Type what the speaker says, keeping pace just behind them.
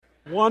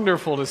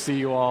Wonderful to see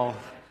you all.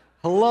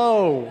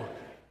 Hello.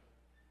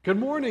 Good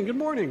morning. Good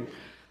morning.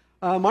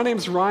 My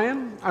name's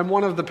Ryan. I'm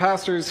one of the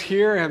pastors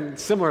here, and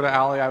similar to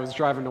Allie, I was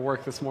driving to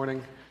work this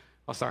morning.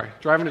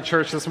 Driving to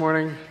church this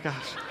morning.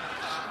 Gosh.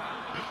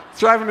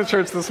 Driving to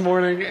church this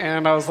morning,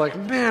 and I was like,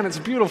 man, it's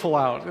beautiful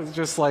out. It's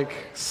just like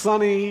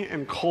sunny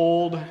and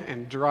cold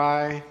and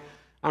dry.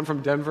 I'm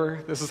from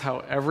Denver. This is how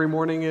every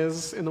morning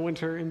is in the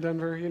winter in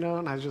Denver,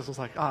 and I just was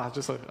like,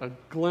 just a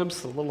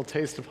glimpse, a little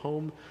taste of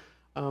home.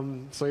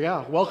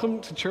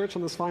 Welcome to church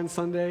on this fine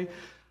Sunday.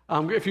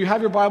 If you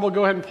have your Bible,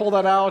 go ahead and pull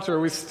that out, or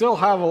we still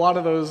have a lot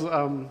of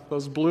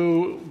those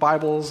blue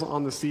Bibles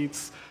on the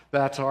seats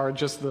that are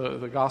just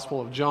the Gospel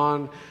of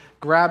John.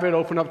 Grab it,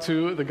 open up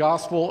to the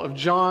Gospel of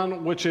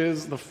John, which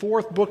is the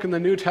fourth book in the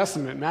New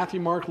Testament, Matthew,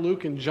 Mark,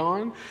 Luke, and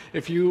John.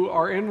 If you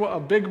are in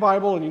a big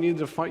Bible and you need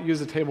to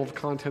use a table of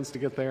contents to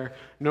get there,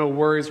 no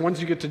worries.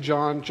 Once you get to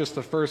John, just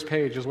the first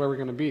page is where we're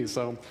going to be.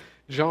 So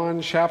John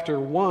chapter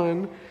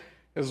 1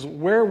 is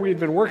where we've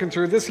been working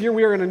through. This year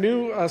we are in a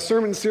new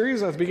sermon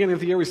series. At the beginning of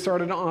the year we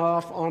started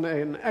off on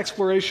an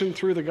exploration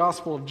through the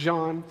Gospel of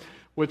John,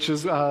 which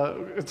is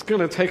it's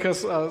going to take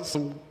us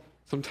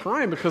some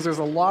time because there's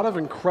a lot of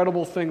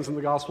incredible things in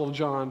the Gospel of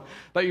John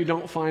that you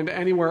don't find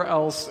anywhere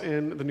else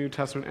in the New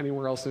Testament,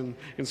 anywhere else in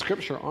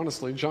Scripture.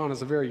 Honestly, John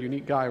is a very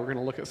unique guy. We're going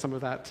to look at some of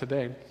that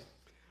today.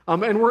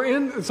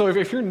 So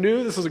if you're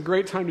new, this is a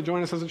great time to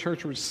join us as a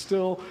church. We're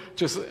still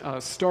just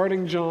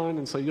starting John,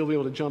 and so you'll be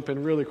able to jump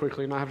in really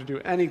quickly and not have to do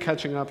any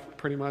catching up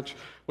pretty much,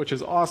 which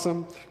is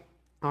awesome.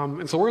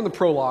 And so we're in the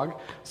prologue.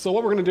 So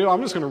what we're going to do,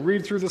 I'm just going to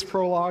read through this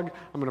prologue.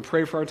 I'm going to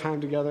pray for our time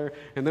together,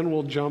 and then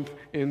we'll jump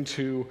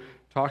into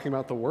talking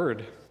about the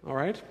Word. All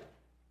right?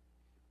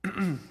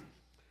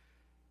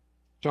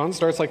 John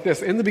starts like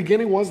this. In the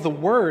beginning was the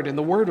Word, and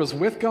the Word was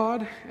with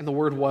God, and the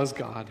Word was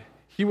God.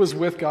 He was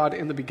with God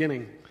in the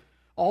beginning.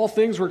 All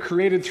things were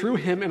created through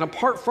him, and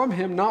apart from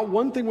him, not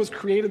one thing was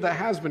created that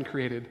has been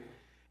created.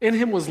 In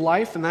him was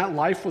life, and that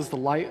life was the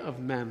light of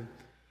men.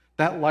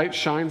 That light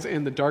shines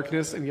in the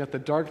darkness, and yet the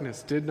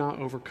darkness did not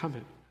overcome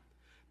it.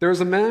 There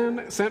was a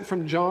man sent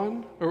from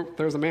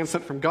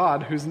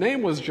God, whose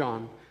name was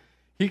John.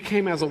 He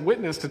came as a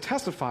witness to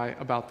testify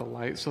about the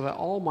light, so that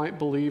all might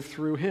believe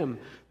through him.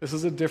 This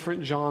is a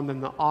different John than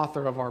the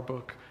author of our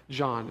book,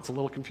 John. It's a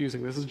little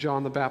confusing. This is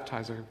John the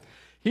Baptizer.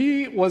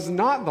 He was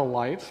not the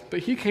light,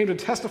 but he came to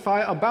testify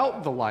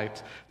about the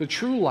light. The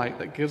true light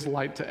that gives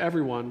light to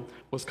everyone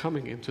was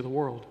coming into the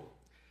world.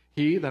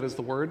 He, that is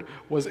the Word,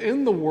 was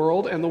in the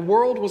world, and the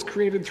world was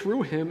created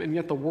through him, and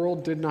yet the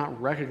world did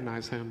not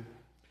recognize him.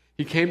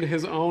 He came to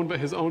his own, but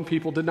his own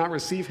people did not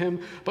receive him.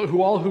 But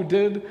to all who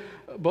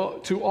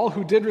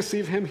did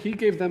receive him, he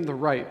gave them the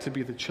right to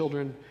be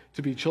children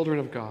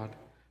of God.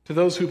 To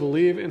those who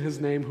believe in his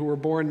name, who were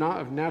born not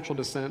of natural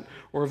descent,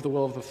 or of the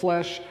will of the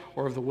flesh,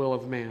 or of the will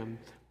of man,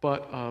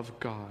 but of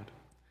God.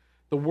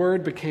 The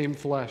Word became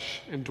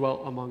flesh and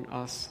dwelt among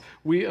us.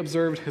 We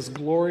observed his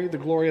glory, the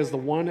glory as the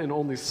one and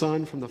only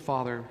Son from the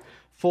Father,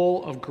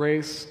 full of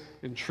grace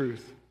and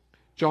truth.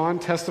 John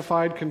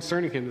testified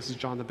concerning him. This is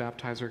John the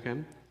Baptizer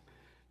again.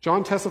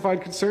 John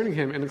testified concerning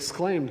him and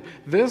exclaimed,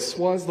 "This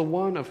was the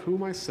one of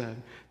whom I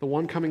said, the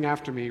one coming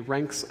after me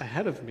ranks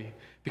ahead of me,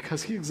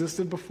 because he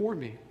existed before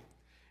me."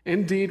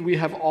 Indeed, we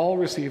have all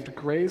received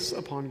grace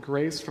upon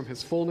grace from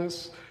his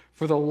fullness.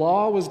 For the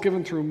law was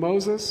given through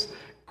Moses,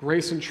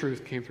 grace and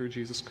truth came through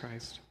Jesus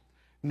Christ.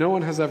 No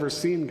one has ever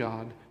seen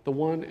God, the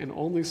one and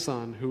only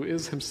Son, who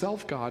is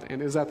himself God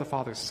and is at the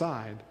Father's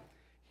side.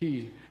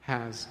 He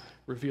has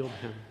revealed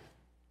him.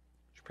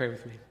 Would you pray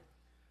with me?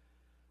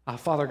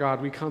 Father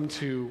God, we come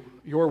to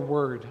your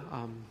word,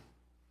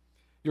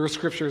 your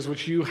scriptures,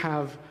 which you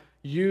have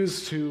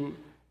used to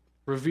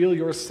reveal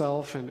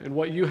yourself and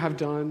what you have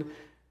done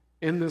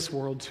in this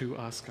world to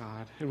us,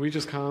 God. And we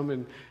just come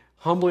and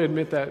humbly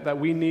admit that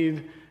we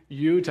need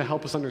you to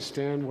help us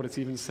understand what it's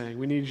even saying.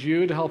 We need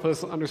you to help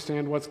us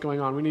understand what's going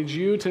on. We need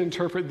you to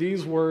interpret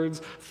these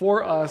words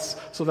for us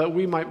so that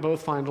we might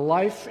both find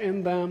life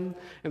in them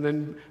and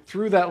then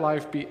through that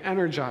life be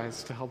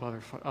energized to help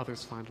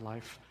others find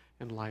life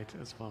and light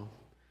as well.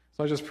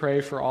 So I just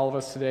pray for all of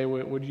us today.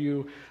 Would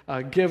you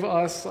give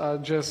us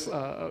just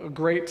a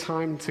great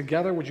time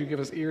together? Would you give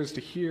us ears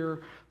to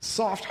hear,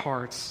 soft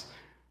hearts,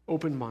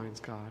 open minds,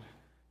 God,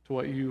 to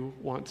what you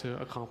want to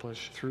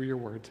accomplish through your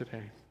word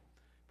today.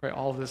 Pray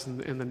all of this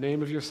in the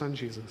name of your Son,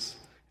 Jesus,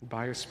 and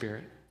by your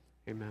Spirit.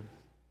 Amen.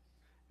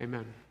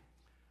 Amen.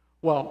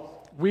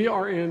 Well, we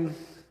are in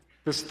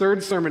this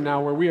third sermon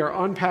now where we are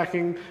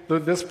unpacking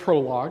this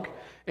prologue.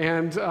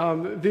 And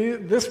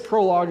this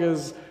prologue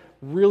is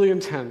really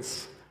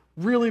intense,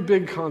 really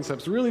big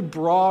concepts, really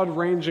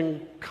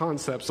broad-ranging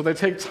concepts. So they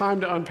take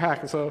time to unpack.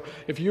 And so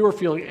if you are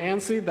feeling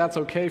antsy, that's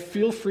okay.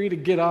 Feel free to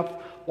get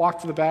up,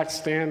 walk to the back,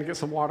 stand, get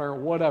some water,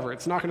 whatever.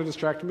 It's not going to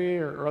distract me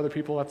or other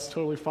people. That's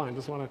totally fine.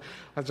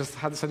 I just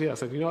had this idea. I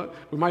said, you know what?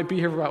 We might be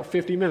here for about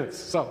 50 minutes.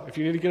 So if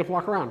you need to get up and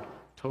walk around,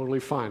 totally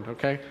fine,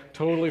 okay?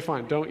 Totally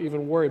fine. Don't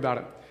even worry about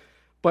it.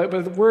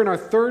 But we're in our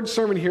third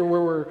sermon here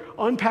where we're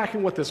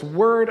unpacking what this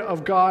Word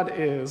of God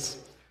is.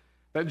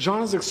 that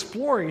John is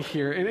exploring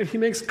here. And he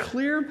makes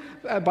clear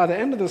by the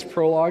end of this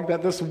prologue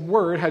that this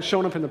word had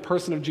shown up in the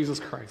person of Jesus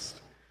Christ.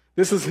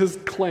 This is his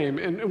claim.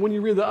 And when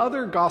you read the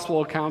other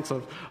gospel accounts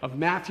of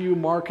Matthew,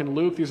 Mark, and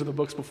Luke, these are the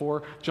books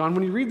before John,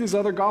 when you read these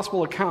other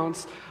gospel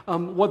accounts,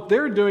 what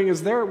they're doing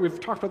is we've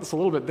talked about this a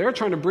little bit, they're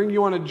trying to bring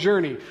you on a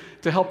journey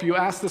to help you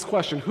ask this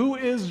question: who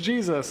is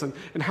Jesus?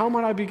 And how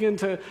might I begin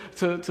to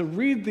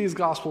read these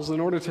gospels in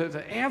order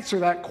to answer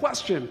that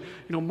question?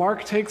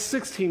 Mark takes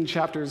 16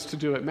 chapters to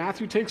do it.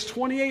 Matthew takes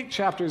 28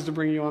 chapters to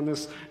bring you on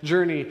this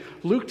journey.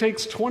 Luke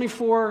takes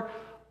 24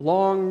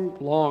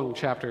 long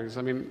chapters.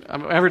 I mean,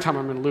 every time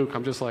I'm in Luke,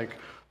 I'm just like,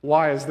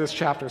 why is this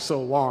chapter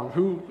so long?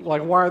 Why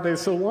are they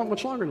so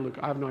much longer than Luke?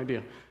 I have no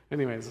idea.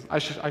 Anyways, I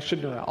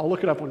should know that. I'll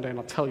look it up one day and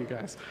I'll tell you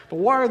guys. But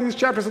why are these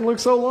chapters in Luke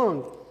so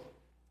long?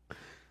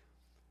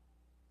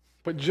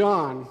 But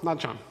not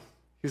John,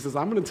 he says,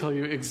 I'm going to tell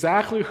you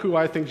exactly who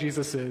I think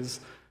Jesus is,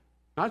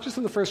 not just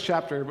in the first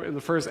chapter, but in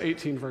the first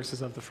 18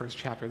 verses of the first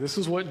chapter. This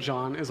is what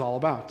John is all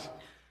about.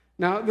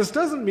 Now, this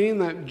doesn't mean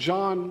that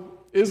John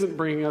isn't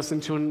bringing us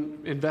into an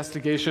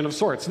investigation of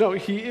sorts. No,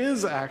 he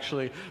is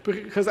actually,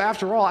 because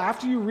after all,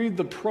 after you read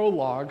the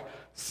prologue,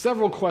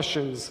 several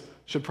questions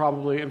should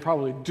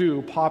probably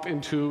do pop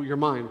into your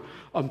mind.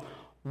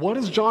 What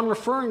is John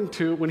referring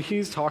to when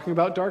he's talking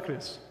about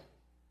darkness?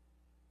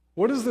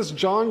 What is this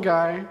John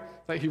guy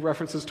that he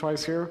references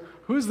twice here?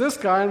 Who's this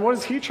guy, and what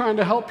is he trying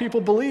to help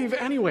people believe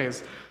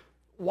anyways?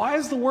 Why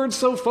is the word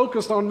so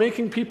focused on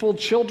making people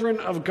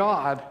children of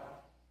God?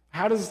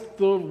 How does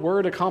the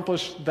word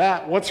accomplish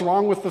that? What's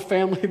wrong with the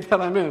family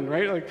that I'm in,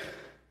 right?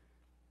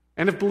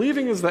 And if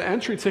believing is the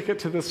entry ticket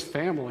to this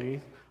family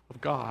of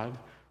God,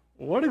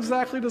 what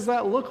exactly does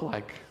that look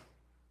like?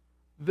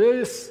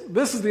 This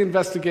is the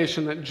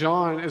investigation that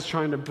John is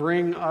trying to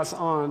bring us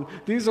on.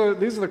 These are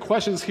the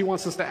questions he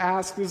wants us to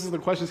ask. These are the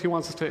questions he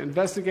wants us to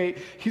investigate.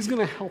 He's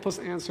going to help us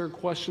answer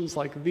questions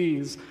like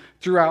these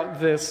throughout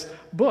this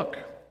book.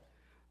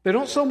 They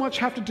don't so much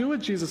have to do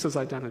with Jesus'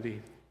 identity.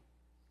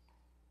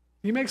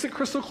 He makes it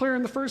crystal clear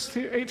in the first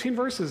 18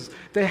 verses.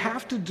 They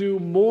have to do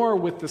more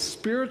with the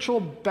spiritual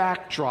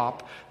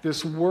backdrop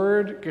this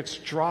word gets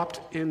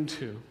dropped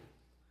into.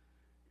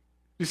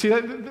 You see,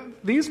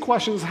 that these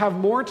questions have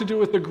more to do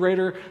with the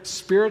greater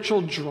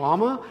spiritual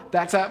drama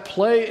that's at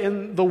play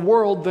in the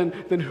world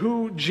than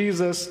who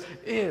Jesus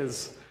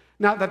is.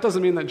 Now, that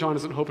doesn't mean that John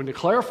isn't hoping to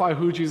clarify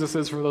who Jesus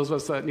is for those of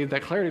us that need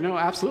that clarity. No,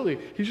 absolutely.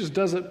 He just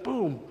does it,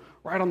 boom,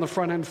 right on the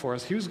front end for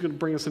us. He was going to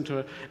bring us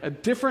into a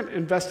different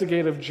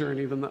investigative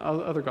journey than the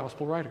other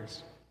gospel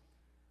writers.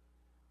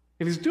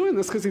 And he's doing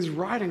this because he's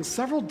writing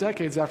several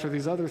decades after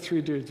these other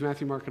three dudes,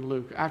 Matthew, Mark, and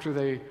Luke, after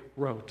they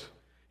wrote.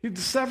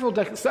 Several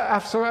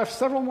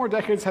more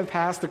decades have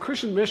passed. The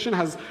Christian mission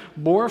has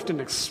morphed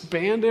and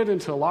expanded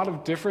into a lot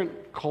of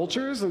different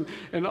cultures and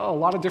a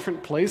lot of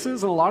different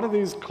places. And a lot of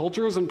these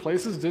cultures and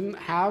places didn't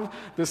have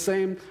the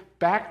same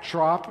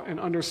backdrop and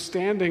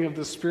understanding of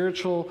the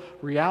spiritual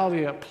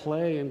reality at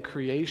play in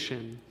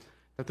creation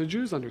that the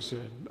Jews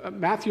understood.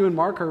 Matthew and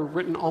Mark are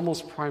written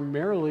almost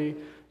primarily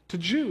to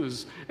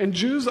Jews. And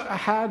Jews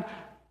had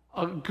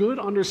a good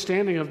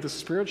understanding of the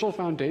spiritual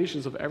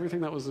foundations of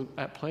everything that was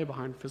at play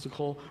behind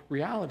physical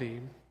reality.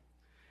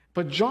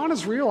 But John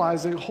is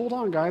realizing, hold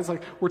on, guys,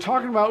 we're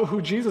talking about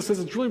who Jesus is.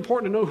 It's really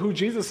important to know who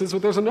Jesus is.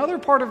 But there's another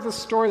part of this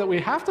story that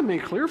we have to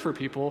make clear for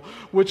people,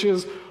 which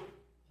is,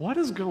 what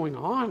is going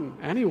on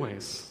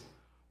anyways?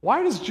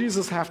 Why does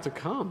Jesus have to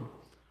come?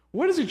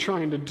 What is he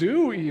trying to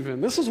do even?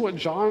 This is what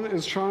John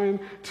is trying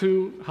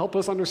to help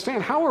us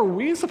understand. How are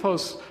we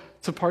supposed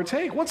to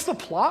partake? What's the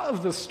plot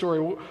of this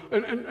story?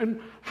 And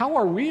how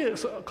are we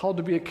called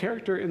to be a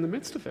character in the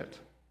midst of it?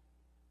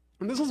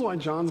 And this is why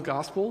John's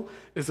gospel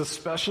is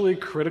especially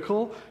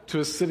critical to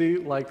a city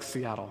like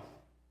Seattle.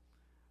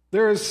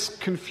 There is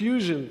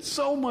confusion,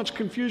 so much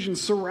confusion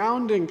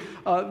surrounding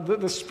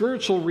the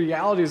spiritual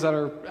realities that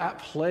are at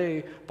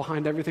play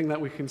behind everything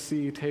that we can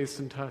see, taste,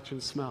 and touch,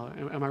 and smell.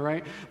 Am I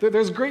right?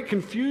 There's great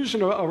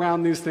confusion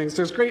around these things.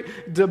 There's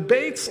great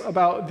debates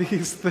about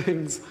these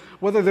things,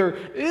 whether there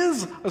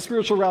is a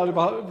spiritual reality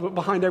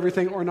behind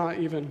everything or not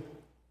even.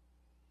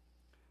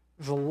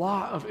 There's a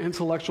lot of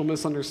intellectual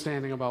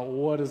misunderstanding about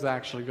what is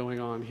actually going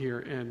on here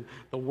in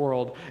the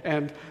world.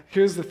 And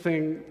here's the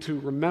thing to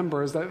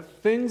remember is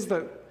that things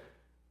that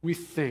we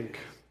think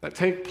that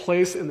take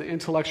place in the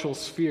intellectual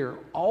sphere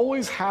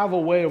always have a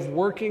way of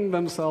working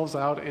themselves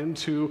out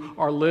into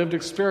our lived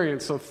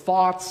experience. So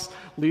thoughts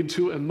lead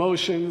to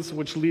emotions,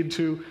 which lead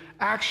to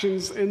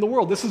actions in the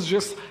world. This is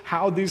just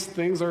how these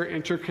things are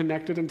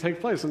interconnected and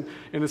take place. And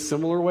in a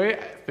similar way,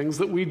 things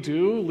that we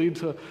do lead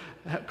to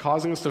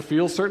causing us to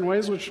feel certain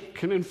ways, which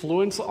can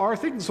influence our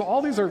thinking. So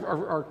all these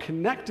are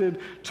connected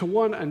to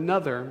one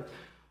another.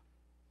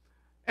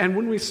 And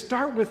when we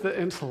start with the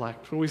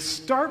intellect, when we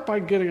start by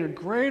getting a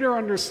greater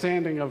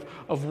understanding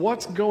of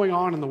what's going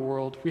on in the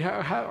world, we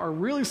are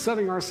really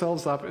setting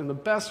ourselves up in the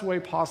best way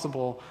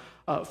possible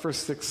for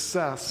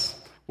success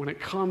when it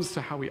comes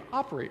to how we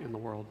operate in the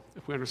world.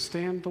 If we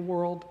understand the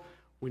world,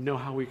 we know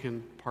how we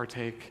can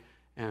partake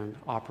and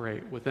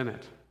operate within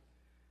it.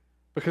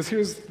 Because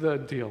here's the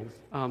deal.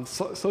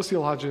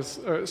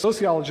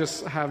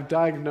 Sociologists have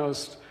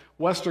diagnosed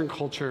Western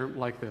culture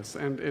like this,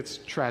 and it's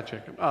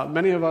tragic.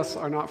 Many of us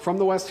are not from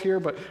the West here,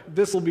 but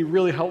this will be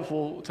really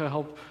helpful to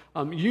help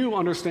you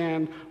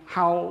understand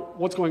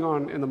what's going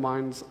on in the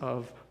minds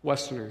of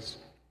Westerners.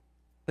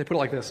 They put it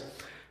like this.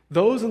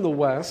 Those in the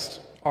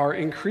West are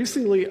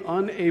increasingly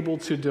unable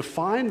to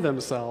define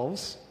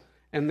themselves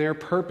and their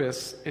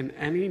purpose in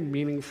any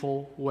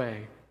meaningful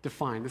way.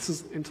 Define. This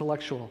is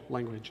intellectual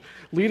language,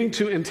 leading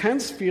to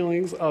intense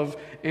feelings of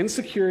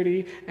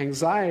insecurity,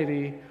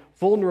 anxiety,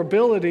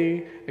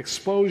 vulnerability,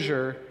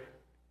 exposure,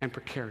 and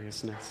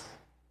precariousness.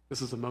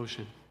 This is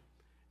emotion.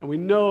 And we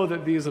know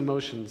that these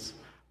emotions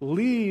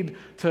lead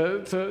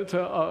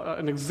to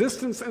an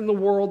existence in the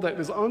world that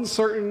is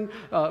uncertain,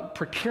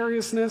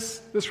 precariousness.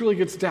 This really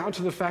gets down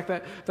to the fact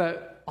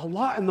that a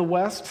lot in the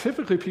West,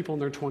 typically people in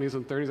their 20s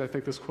and 30s, I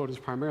think this quote is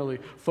primarily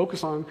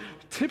focused on,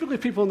 typically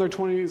people in their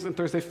 20s and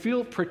 30s, they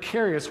feel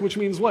precarious, which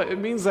means what? It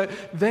means that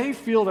they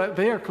feel that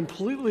they are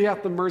completely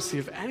at the mercy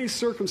of any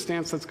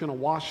circumstance that's going to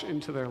wash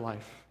into their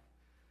life.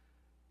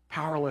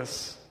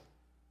 Powerless,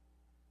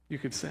 you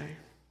could say.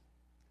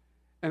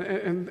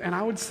 And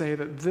I would say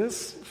that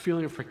this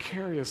feeling of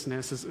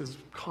precariousness is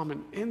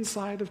common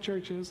inside of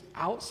churches,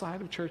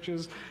 outside of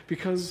churches,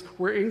 because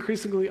we're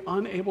increasingly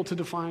unable to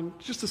define,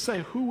 just to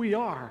say who we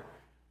are,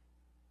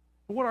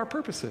 what our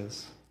purpose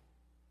is.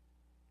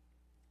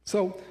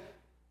 So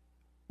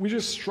we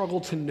just struggle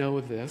to know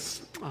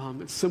this.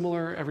 It's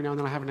similar, every now and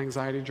then I have an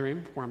anxiety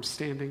dream where I'm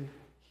standing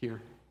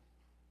here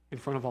in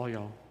front of all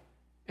y'all,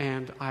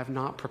 and I have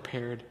not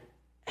prepared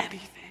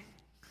anything.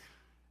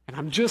 And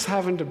I'm just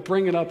having to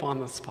bring it up on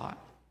the spot.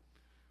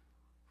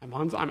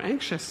 I'm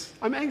anxious.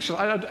 I'm anxious.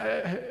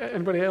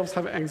 Anybody else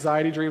have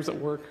anxiety dreams at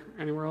work?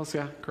 Anywhere else?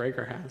 Yeah,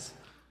 Gregor has.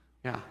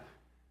 Yeah.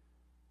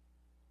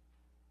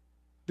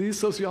 These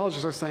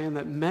sociologists are saying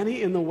that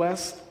many in the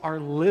West are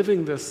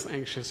living this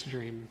anxious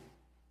dream,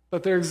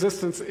 that their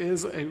existence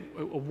is a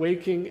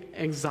waking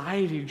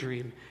anxiety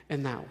dream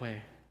in that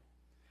way.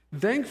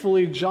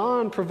 Thankfully,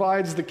 John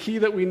provides the key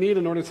that we need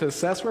in order to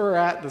assess where we're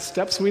at, the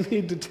steps we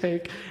need to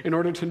take in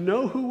order to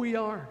know who we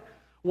are,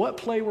 what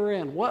play we're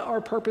in, what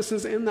our purpose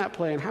is in that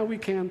play, and how we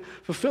can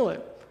fulfill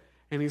it.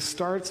 And he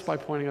starts by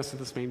pointing us to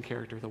this main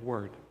character, the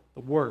Word,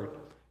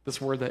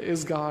 this Word that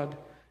is God,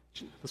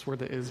 this Word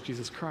that is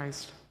Jesus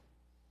Christ.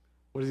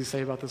 What does he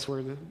say about this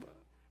Word?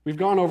 We've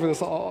gone over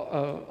this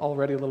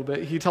already a little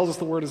bit. He tells us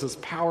the Word is this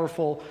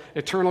powerful,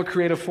 eternal,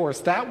 creative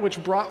force, that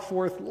which brought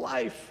forth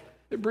life.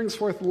 It brings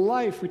forth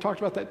life. We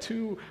talked about that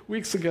 2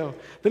 weeks ago.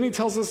 Then he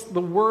tells us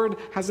the Word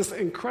has this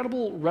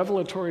incredible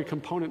revelatory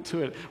component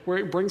to it, where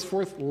it brings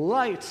forth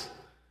light.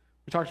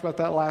 We talked about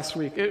that last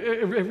week.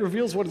 It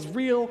reveals what is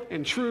real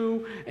and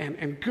true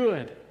and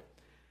good.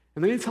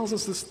 And then he tells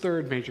us this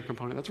third major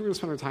component. That's what we're going to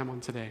spend our time on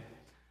today.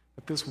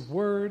 That this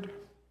Word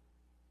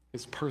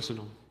is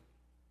personal.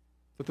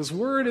 That this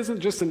Word isn't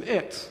just an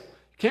it.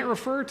 You can't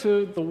refer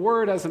to the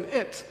Word as an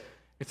it.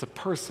 It's a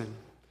person.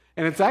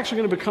 And it's actually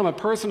going to become a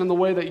person in the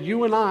way that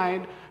you and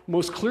I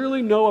most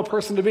clearly know a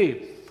person to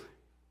be.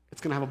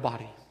 It's going to have a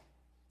body.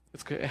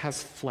 It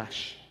has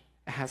flesh.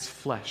 It has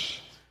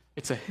flesh.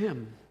 It's a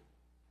him.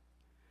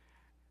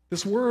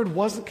 This Word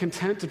wasn't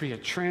content to be a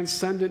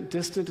transcendent,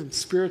 distant, and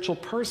spiritual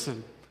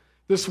person.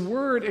 This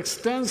Word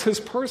extends his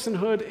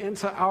personhood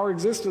into our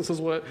existence, is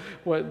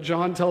what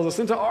John tells us,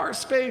 into our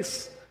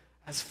space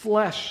as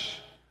flesh.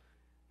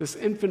 This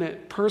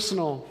infinite,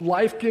 personal,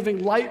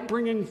 life-giving,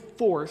 light-bringing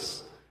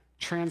force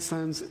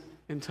transcends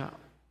into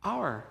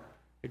our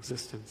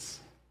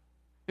existence,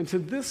 into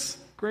this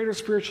greater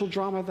spiritual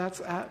drama that's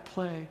at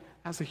play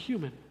as a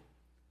human.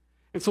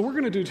 And so we're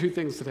going to do two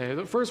things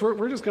today. First,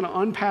 we're just going to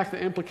unpack the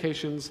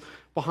implications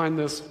behind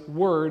this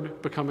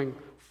Word becoming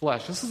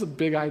flesh. This is a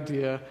big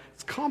idea.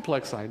 It's a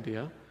complex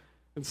idea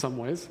in some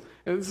ways.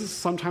 And this is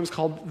sometimes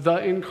called the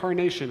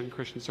incarnation in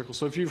Christian circles.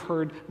 So if you've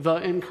heard the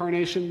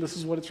incarnation, this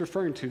is what it's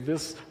referring to.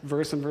 This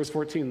verse in verse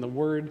 14, the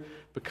Word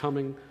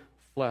becoming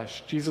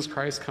flesh, Jesus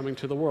Christ coming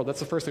to the world.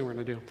 That's the first thing we're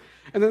going to do.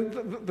 And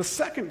then the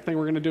second thing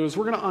we're going to do is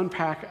we're going to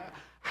unpack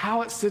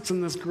how it sits in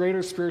this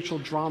greater spiritual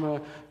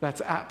drama that's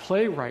at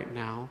play right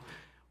now,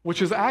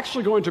 which is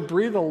actually going to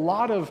breathe a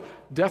lot of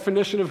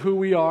definition of who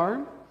we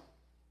are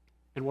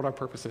and what our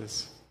purpose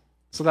is.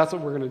 So that's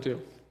what we're going to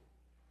do.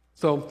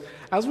 So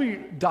as we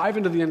dive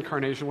into the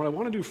incarnation, what I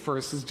want to do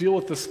first is deal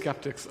with the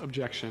skeptic's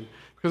objection,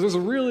 because there's a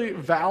really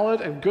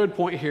valid and good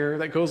point here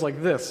that goes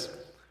like this.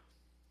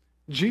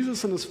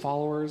 Jesus and his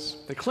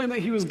followers, they claim that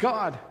he was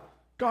God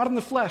in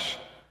the flesh.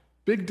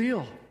 Big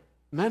deal.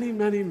 Many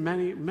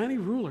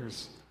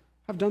rulers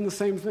have done the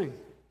same thing.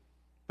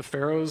 The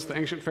pharaohs, the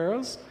ancient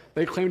pharaohs,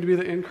 they claim to be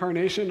the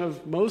incarnation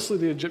of mostly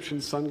the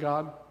Egyptian sun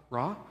god,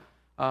 Ra.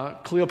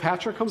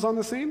 Cleopatra comes on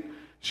the scene.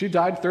 She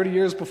died 30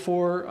 years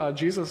before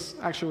Jesus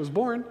actually was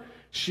born.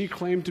 She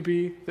claimed to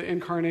be the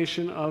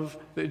incarnation of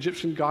the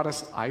Egyptian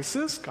goddess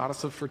Isis,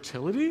 goddess of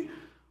fertility.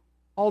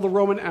 All the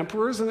Roman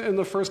emperors in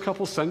the first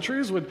couple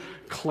centuries would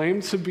claim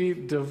to be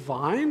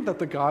divine, that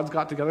the gods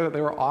got together, that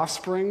they were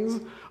offsprings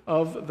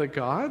of the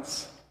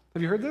gods.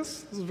 Have you heard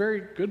this? This is a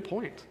very good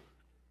point.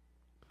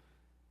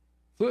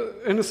 So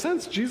in a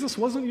sense, Jesus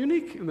wasn't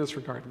unique in this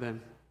regard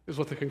then, is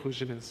what the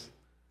conclusion is.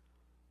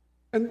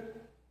 And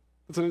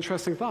it's an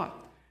interesting thought.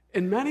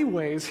 In many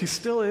ways, he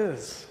still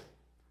is.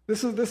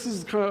 This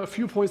is kind of a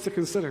few points to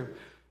consider.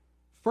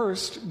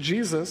 First,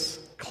 Jesus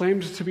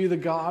claimed to be the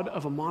God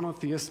of a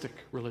monotheistic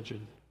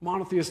religion.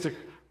 Monotheistic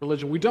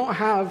religion. We don't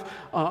have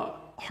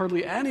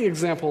hardly any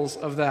examples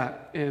of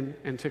that in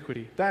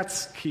antiquity.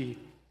 That's key.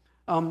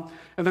 And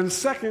then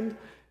second,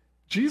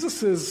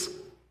 Jesus'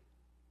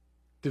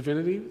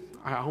 divinity,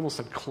 I almost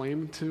said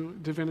claim to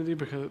divinity,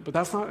 but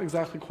that's not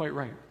exactly quite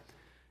right.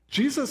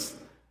 Jesus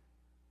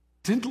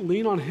didn't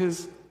lean on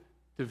his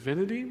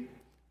divinity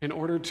in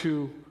order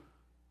to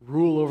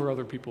rule over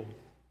other people.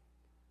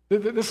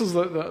 This is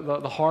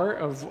the heart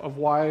of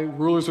why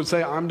rulers would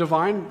say, I'm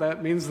divine.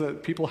 That means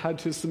that people had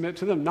to submit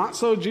to them. Not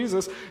so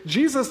Jesus.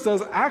 Jesus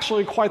does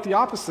actually quite the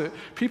opposite.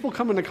 People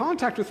come into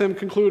contact with him,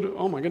 conclude,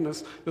 oh my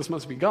goodness, this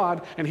must be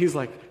God. And he's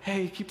like,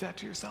 hey, keep that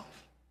to yourself.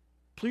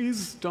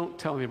 Please don't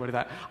tell anybody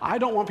that. I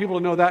don't want people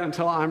to know that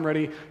until I'm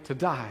ready to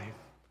die.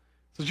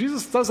 So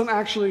Jesus doesn't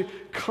actually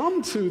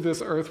come to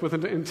this earth with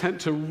an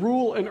intent to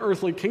rule an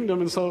earthly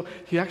kingdom, and so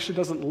he actually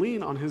doesn't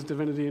lean on his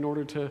divinity in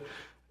order to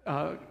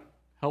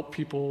help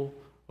people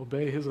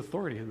obey his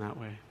authority in that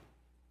way.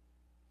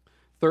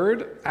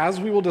 Third, as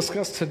we will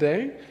discuss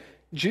today,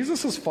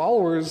 Jesus'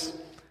 followers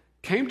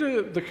came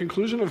to the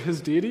conclusion of his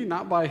deity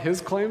not by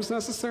his claims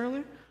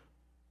necessarily,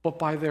 but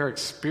by their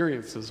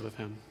experiences with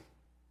him.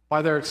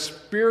 By their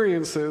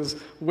experiences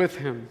with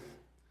him.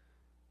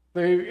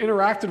 They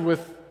interacted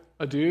with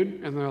a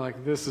dude, and they're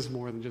like, this is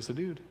more than just a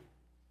dude.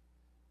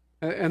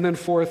 And then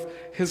fourth,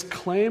 his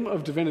claim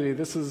of divinity,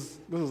 this is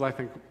I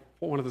think,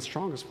 one of the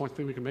strongest points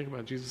that we can make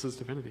about Jesus'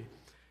 divinity.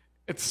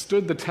 It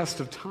stood the test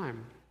of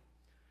time.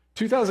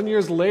 2,000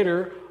 years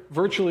later,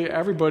 virtually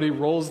everybody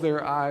rolls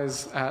their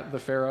eyes at the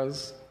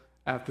pharaohs,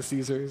 at the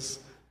Caesars,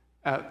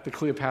 at the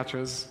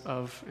Cleopatras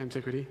of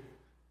antiquity.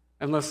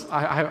 Unless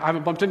I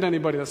haven't bumped into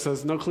anybody that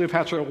says, no,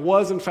 Cleopatra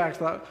was in fact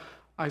that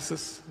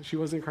Isis. She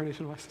was the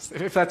incarnation of Isis.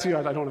 If that's you,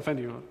 I don't offend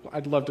you.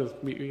 I'd love to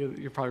meet you.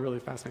 You're probably a really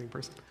fascinating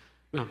person.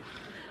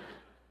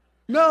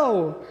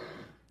 No!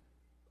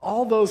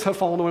 All those have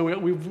fallen away.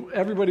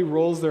 Everybody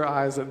rolls their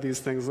eyes at these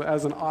things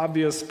as an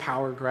obvious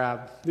power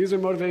grab. These are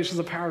motivations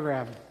of power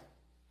grab.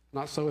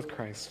 Not so with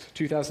Christ.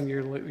 2,000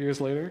 years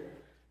later,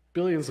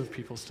 billions of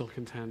people still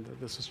contend that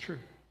this is true.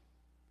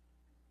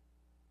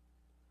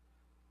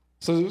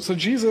 So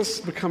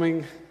Jesus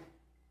becoming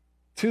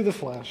to the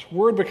flesh,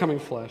 Word becoming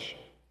flesh.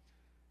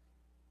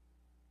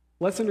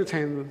 Let's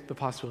entertain the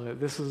possibility that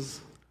this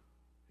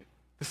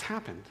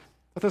happened.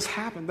 That this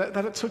happened,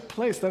 that it took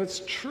place, that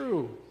it's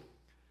true.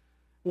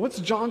 What's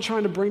John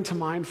trying to bring to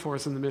mind for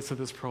us in the midst of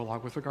this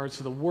prologue with regards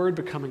to the Word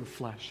becoming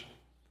flesh?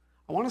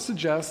 I want to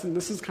suggest, and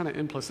this is kind of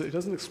implicit, it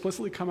doesn't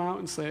explicitly come out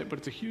and say it, but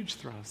it's a huge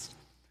thrust.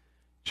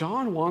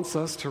 John wants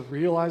us to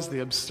realize the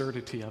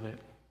absurdity of it.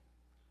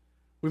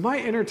 We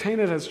might entertain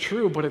it as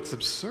true, but it's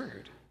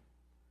absurd.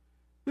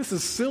 This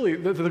is silly.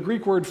 The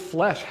Greek word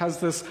flesh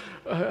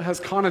has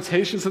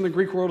connotations in the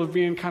Greek world of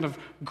being kind of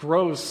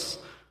gross,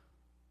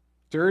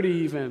 dirty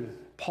even.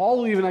 Paul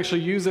will even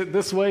actually use it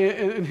this way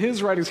in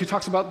his writings. He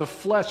talks about the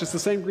flesh. It's the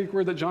same Greek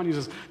word that John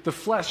uses. The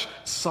flesh,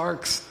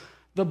 sarx.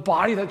 The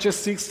body that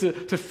just seeks to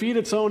feed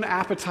its own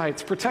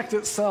appetites, protect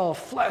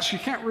itself. Flesh, you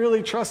can't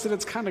really trust it.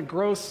 It's kind of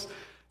gross.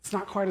 It's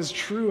not quite as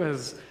true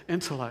as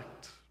intellect.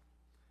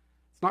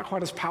 It's not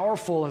quite as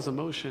powerful as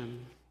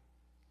emotion.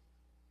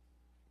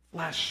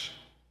 Flesh.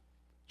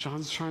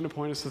 John's trying to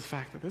point us to the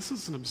fact that this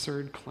is an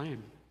absurd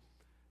claim.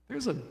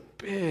 There's a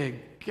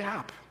big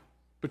gap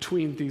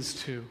between these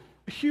two.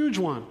 A huge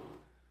one.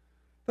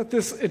 That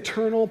this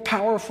eternal,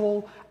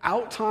 powerful,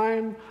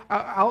 outside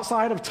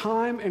of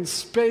time and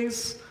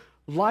space,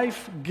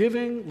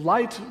 life-giving,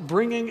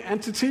 light-bringing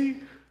entity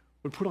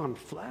would put on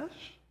flesh?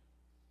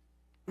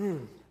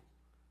 It's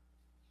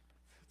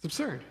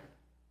absurd.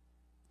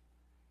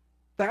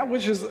 That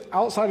which is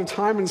outside of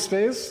time and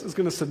space is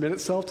going to submit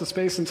itself to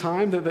space and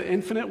time, that the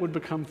infinite would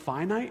become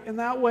finite in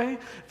that way.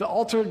 The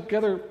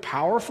altogether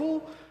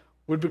powerful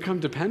would become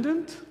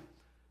dependent.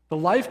 The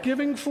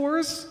life-giving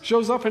force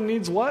shows up and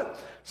needs what?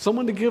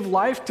 Someone to give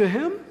life to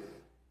him?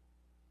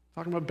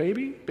 Talking about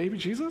baby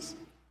Jesus?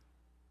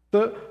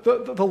 The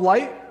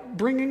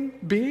light-bringing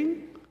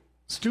being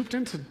stooped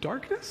into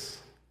darkness?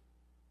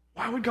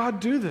 Why would God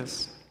do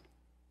this?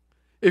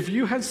 If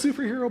you had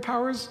superhero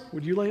powers,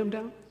 would you lay him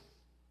down?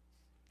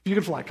 If you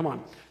could fly, come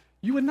on.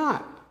 You would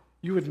not.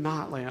 I would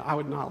not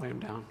lay him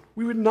down.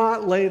 We would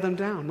not lay them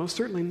down. Most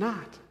certainly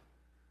not.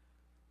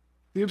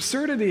 The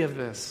absurdity of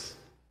this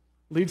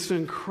leads to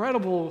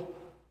incredible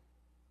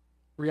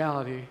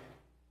reality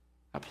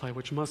at play,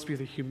 which must be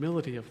the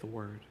humility of the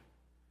Word.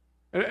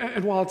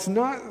 And while it's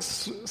not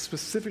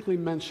specifically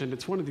mentioned,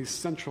 it's one of these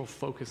central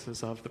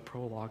focuses of the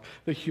prologue.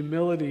 The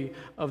humility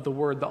of the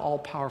Word, the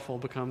all-powerful,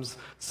 becomes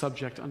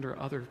subject under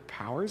other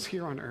powers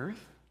here on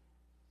earth.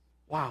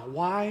 Wow,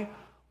 why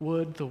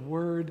would the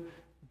Word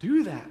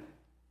do that?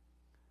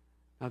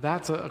 Now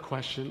that's a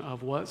question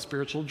of what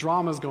spiritual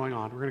drama is going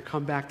on. We're going to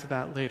come back to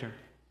that later.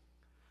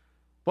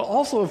 But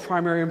also of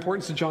primary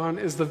importance to John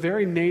is the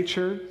very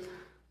nature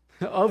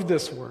of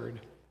this word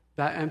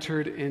that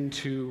entered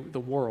into the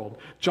world.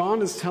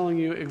 John is telling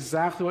you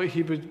exactly what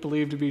he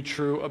believed to be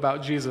true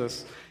about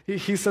Jesus.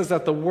 He says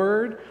that the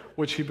word,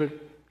 which he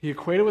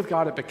equated with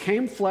God, it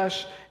became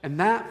flesh, and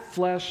that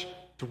flesh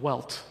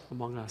dwelt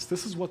among us.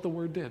 This is what the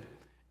word did.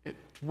 It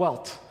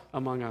dwelt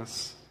among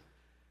us.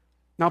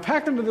 Now,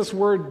 packed into this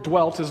word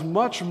dwelt is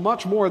much,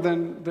 much more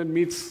than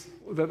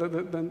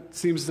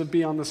seems to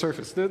be on the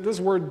surface. This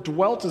word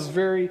dwelt is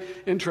very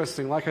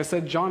interesting. Like I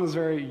said, John is a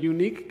very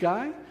unique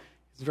guy.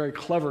 He's a very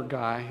clever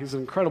guy. He's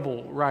an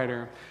incredible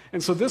writer.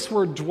 And so this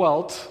word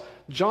dwelt,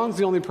 John's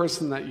the only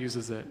person that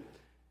uses it.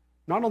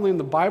 Not only in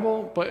the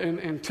Bible, but in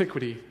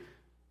antiquity.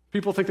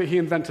 People think that he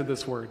invented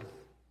this word.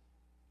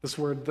 This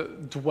word, the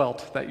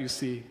dwelt, that you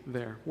see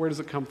there. Where does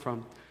it come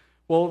from?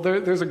 Well,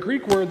 there's a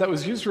Greek word that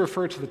was used to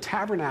refer to the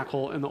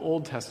tabernacle in the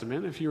Old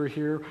Testament. If you were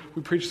here,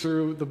 we preached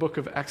through the book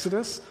of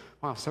Exodus.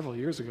 Wow, several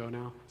years ago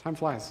now. Time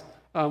flies.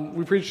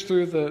 We preached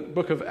through the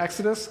book of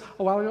Exodus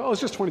a while ago. Oh,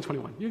 it's just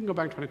 2021. You can go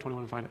back to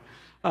 2021 and find it.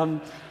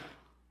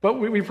 But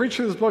we preached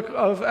through this book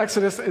of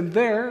Exodus, and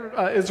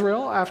there,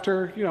 Israel,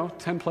 after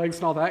 10 plagues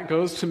and all that,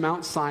 goes to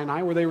Mount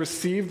Sinai, where they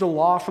receive the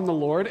law from the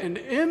Lord.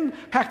 And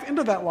packed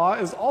into that law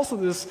is also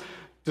this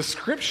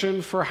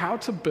description for how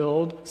to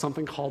build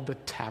something called the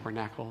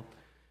tabernacle.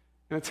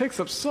 And it takes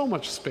up so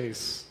much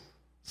space,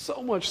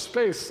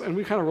 and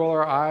we kind of roll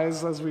our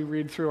eyes as we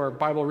read through our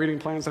Bible reading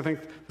plans. I think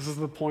this is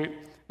the point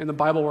in the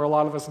Bible where a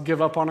lot of us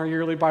give up on our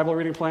yearly Bible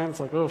reading plan. It's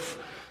like,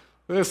 oof,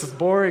 this is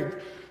boring.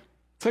 It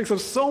takes up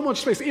so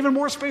much space, even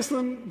more space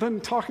than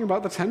talking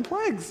about the 10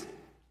 plagues.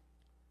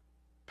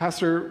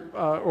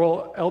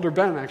 Elder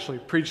Ben actually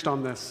preached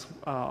on this,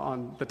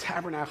 on the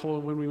tabernacle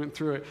when we went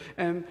through it.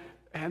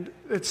 And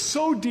it's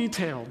so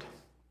detailed.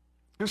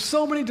 There's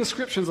so many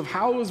descriptions of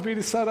how it was being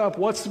set up,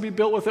 what's to be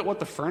built with it, what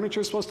the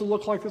furniture is supposed to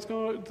look like that's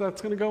going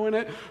to go in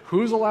it,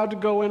 who's allowed to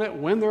go in it,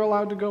 when they're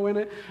allowed to go in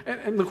it.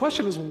 And the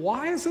question is,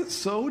 why is it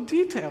so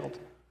detailed?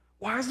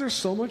 Why is there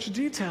so much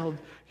detail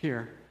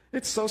here?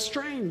 It's so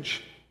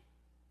strange.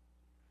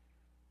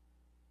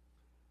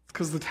 It's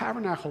because the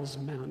tabernacle is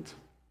meant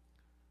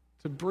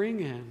to bring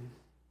in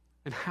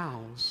and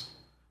house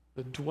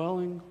the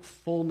dwelling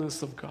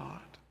fullness of God.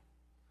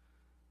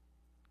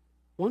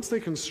 Once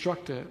they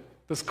construct it,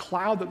 this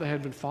cloud that they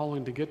had been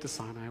following to get to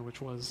Sinai,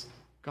 which was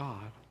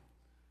God,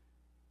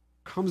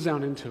 comes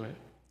down into it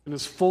in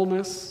his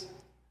fullness,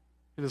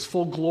 in his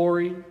full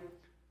glory, and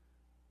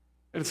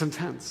it's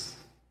intense.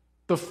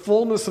 The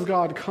fullness of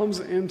God comes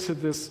into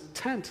this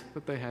tent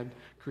that they had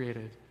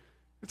created.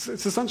 It's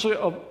essentially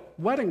a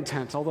wedding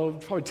tent, although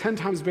probably 10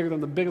 times bigger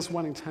than the biggest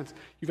wedding tent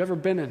you've ever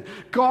been in.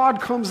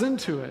 God comes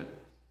into it.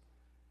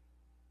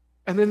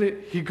 And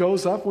then he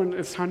goes up when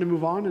it's time to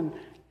move on, and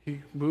he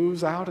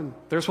moves out, and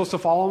they're supposed to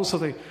follow him, so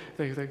they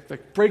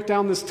break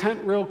down this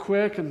tent real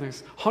quick, and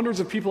there's hundreds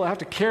of people that have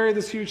to carry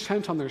this huge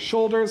tent on their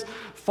shoulders,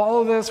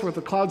 follow this, where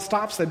the cloud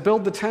stops, they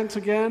build the tent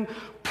again.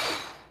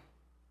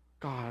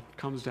 God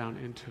comes down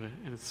into it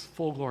in its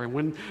full glory.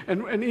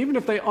 And even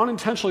if they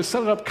unintentionally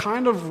set it up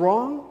kind of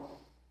wrong,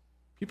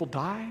 people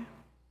die.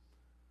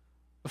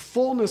 The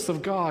fullness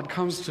of God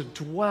comes to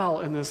dwell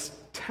in this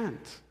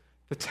tent,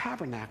 the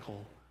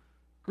tabernacle.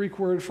 Greek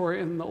word for it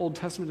in the Old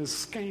Testament is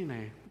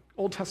skene.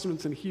 Old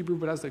Testament's in Hebrew,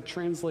 but as they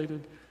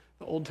translated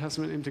the Old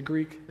Testament into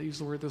Greek, they use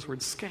this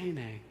word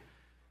skene.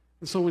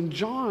 And so when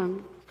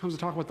John comes to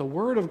talk about the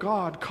Word of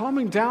God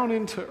coming down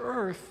into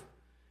earth,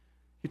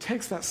 he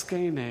takes that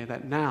skene,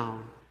 that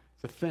noun,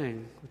 the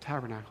thing, the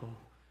tabernacle,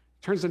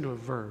 turns into a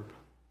verb,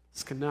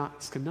 skenao.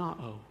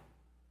 It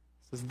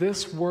says,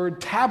 this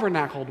word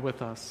tabernacled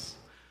with us.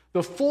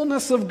 The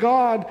fullness of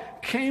God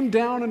came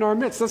down in our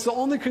midst. That's the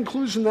only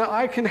conclusion that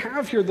I can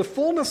have here. The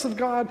fullness of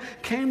God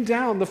came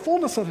down, the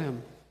fullness of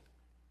him.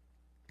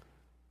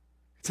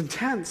 It's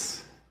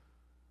intense.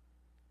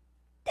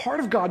 Part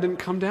of God didn't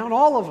come down,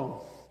 all of them.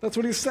 That's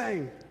what he's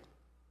saying.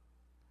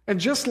 And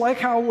just like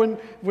how when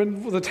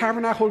the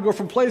tabernacle would go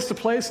from place to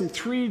place and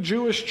 3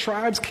 Jewish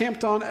tribes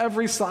camped on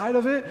every side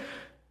of it,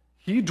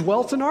 he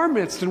dwelt in our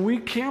midst and we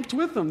camped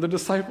with them.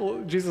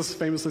 Jesus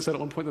famously said at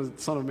one point,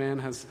 the Son of Man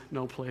has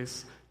no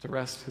place to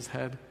rest his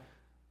head.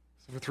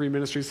 So for 3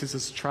 ministries, he's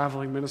this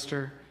traveling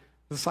minister.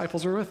 The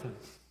disciples are with him,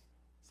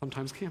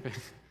 sometimes camping.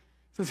 It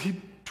says he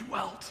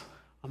dwelt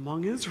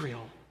among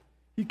Israel.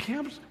 He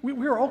camped. We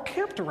were all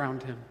camped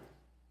around him.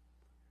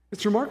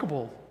 It's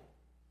remarkable.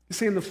 You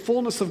see, in the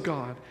fullness of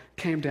God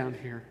came down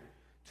here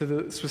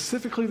to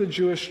specifically the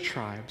Jewish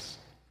tribes.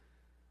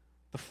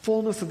 The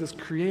fullness of this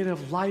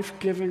creative,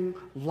 life-giving,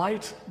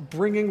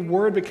 light-bringing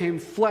word became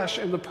flesh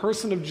in the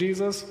person of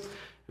Jesus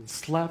and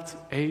slept,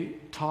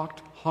 ate,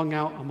 talked, hung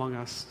out among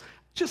us,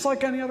 just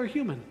like any other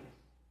human.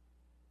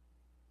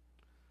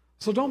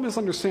 So don't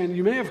misunderstand.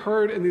 You may have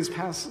heard in these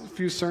past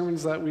few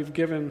sermons that we've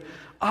given,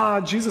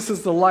 Jesus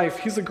is the life.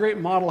 He's a great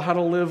model how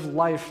to live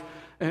life.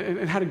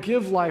 and how to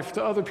give life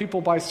to other people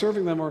by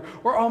serving them. Or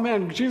oh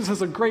man, Jesus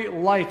has a great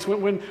light.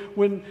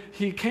 When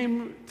he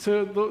came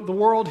to the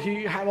world,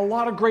 he had a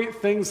lot of great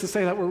things to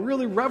say that were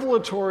really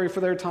revelatory for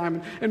their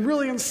time and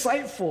really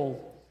insightful.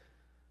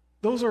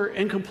 Those are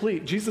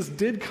incomplete. Jesus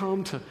did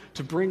come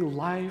to bring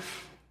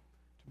life,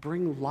 to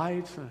bring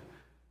light,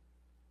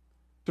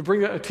 to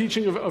bring a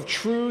teaching of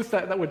truth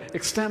that would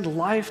extend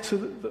life to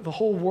the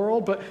whole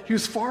world, but he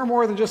was far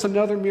more than just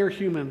another mere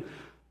human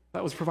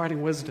that was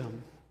providing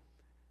wisdom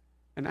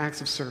and acts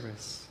of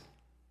service.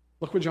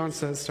 Look what John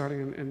says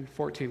starting in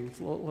 14.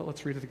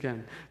 Let's read it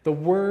again. The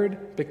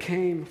Word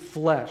became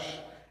flesh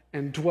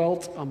and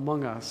dwelt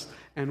among us,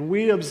 and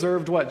we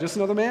observed what? Just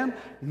another man?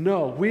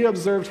 No, we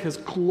observed his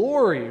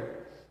glory.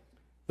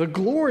 The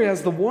glory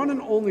as the one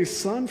and only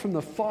Son from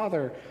the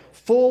Father,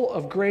 full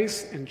of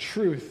grace and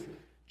truth.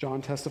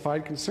 John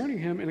testified concerning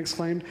him and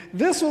exclaimed,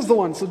 "This was the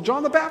one." So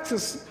John the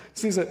Baptist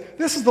sees it.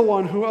 "This is the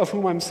one of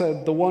whom I'm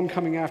said, the one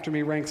coming after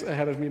me ranks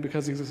ahead of me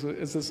because he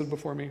existed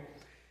before me.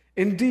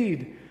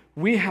 Indeed,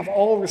 we have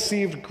all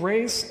received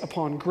grace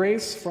upon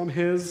grace from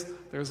his,"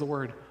 there's the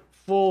word,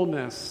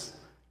 "fullness."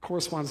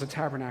 Corresponds to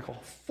tabernacle.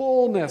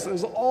 Fullness. It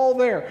was all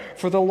there.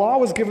 For the law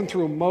was given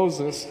through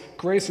Moses.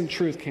 Grace and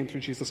truth came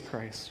through Jesus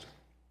Christ.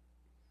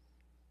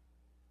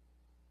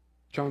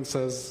 John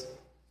says,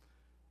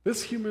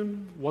 this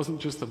human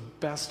wasn't just the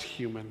best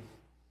human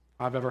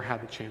I've ever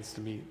had the chance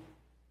to meet.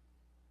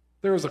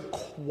 There was a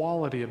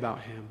quality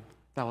about him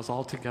that was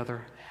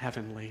altogether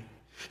heavenly.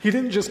 He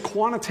didn't just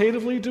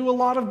quantitatively do a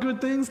lot of good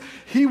things.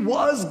 He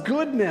was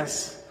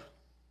goodness.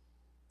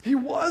 He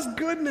was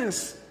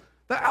goodness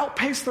that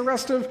outpaced the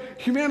rest of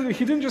humanity.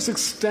 He didn't just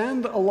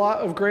extend a lot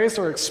of grace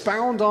or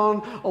expound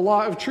on a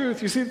lot of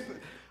truth. You see,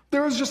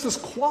 there was just this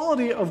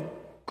quality of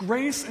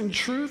grace and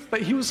truth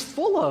that he was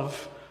full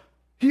of.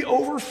 He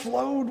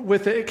overflowed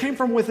with it. It came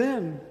from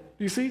within.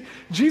 You see,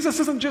 Jesus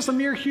isn't just a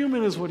mere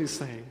human, is what he's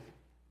saying.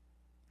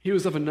 He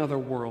was of another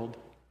world.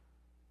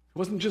 He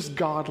wasn't just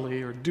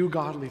godly or do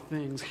godly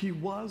things. He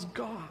was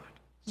God.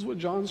 This is what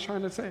John's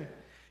trying to say.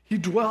 He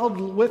dwelled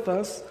with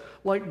us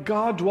like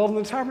God dwelled in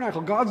the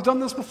tabernacle. God's done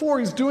this before.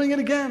 He's doing it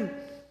again.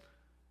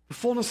 The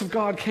fullness of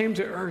God came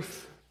to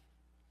earth.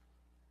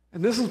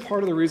 And this is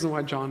part of the reason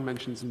why John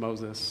mentions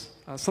Moses.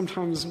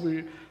 Sometimes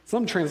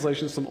some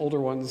translations, some older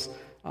ones,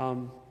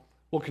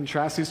 will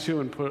contrast these two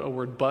and put a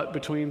word "but"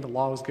 between. The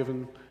law was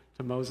given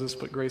to Moses,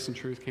 but grace and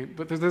truth came.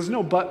 But there's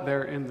no "but"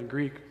 there in the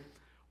Greek.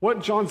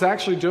 What John's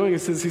actually doing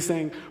is he's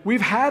saying,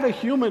 we've had a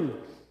human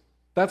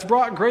that's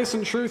brought grace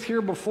and truth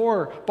here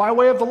before by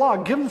way of the law,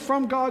 given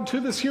from God to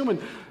this human.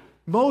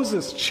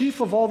 Moses, chief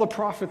of all the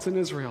prophets in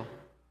Israel.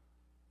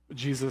 But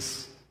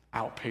Jesus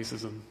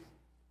outpaces him,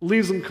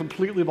 leaves him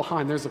completely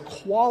behind. There's a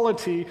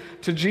quality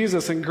to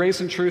Jesus and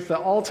grace and truth that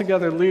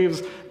altogether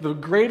leaves the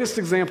greatest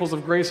examples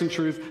of grace and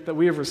truth that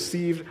we have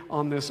received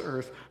on this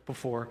earth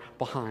before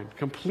behind,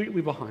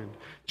 completely behind.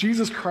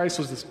 Jesus Christ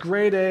was this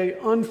grade A,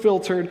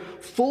 unfiltered,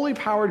 fully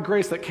powered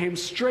grace that came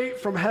straight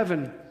from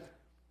heaven.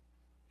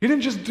 He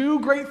didn't just do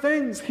great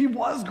things. He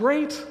was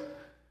great.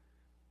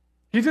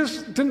 He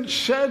just didn't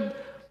shed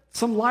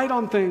some light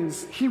on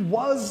things. He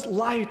was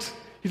light.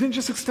 He didn't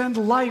just extend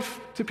life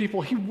to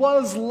people. He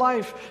was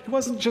life. He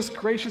wasn't just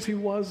gracious. He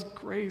was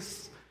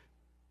grace.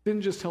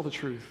 Didn't just tell the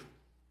truth.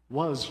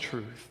 Was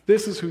truth.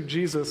 This is who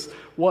Jesus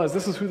was.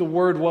 This is who the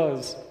Word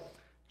was.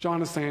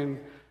 John is saying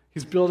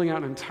he's building out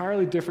an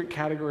entirely different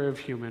category of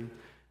human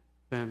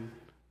than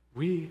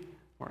we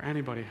or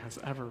anybody has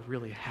ever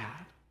really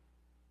had.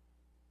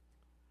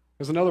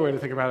 There's another way to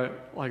think about it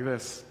like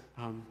this.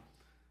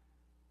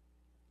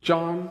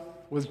 John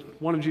was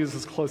one of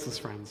Jesus'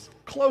 closest friends.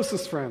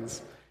 Closest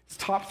friends. His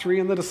top three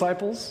in the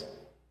disciples,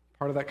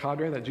 part of that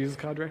cadre, that Jesus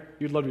cadre.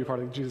 You'd love to be part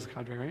of the Jesus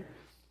cadre, right?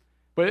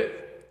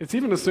 But it's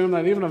even assumed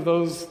that even of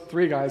those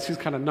three guys, he's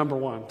kind of number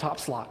one, top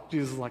slot.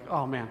 Jesus is like,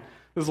 oh man.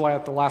 This is why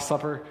at the Last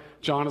Supper,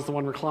 John is the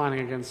one reclining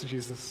against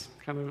Jesus,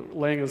 kind of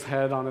laying his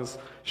head on his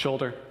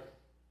shoulder.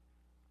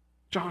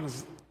 John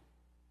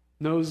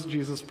knows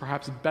Jesus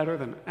perhaps better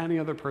than any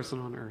other person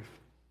on earth.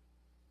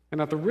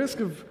 And at the risk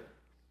of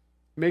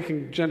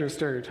making gender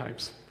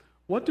stereotypes,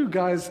 what do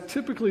guys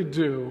typically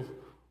do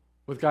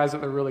with guys that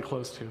they're really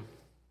close to?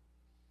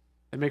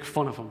 They make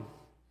fun of them.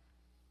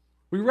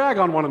 We rag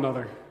on one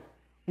another.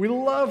 We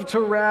love to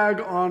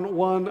rag on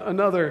one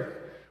another,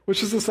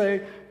 which is to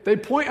say, they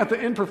point at the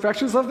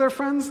imperfections of their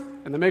friends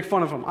and they make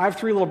fun of them. I have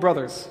 3 little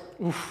brothers.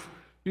 Oof,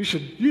 you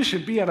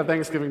should be at a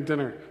Thanksgiving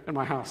dinner in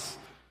my house.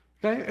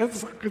 Okay?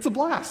 It's a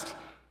blast.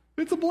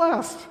 It's a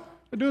blast.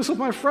 I do this with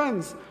my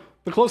friends.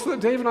 The closer that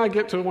Dave and I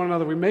get to one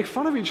another, we make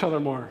fun of each other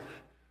more.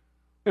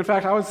 In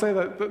fact, I would say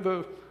that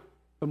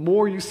the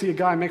more you see a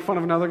guy make fun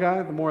of another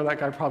guy, the more that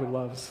guy probably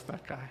loves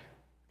that guy.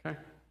 Okay?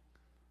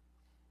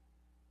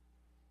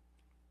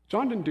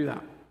 John didn't do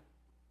that.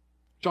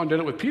 John did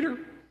it with Peter.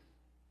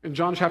 In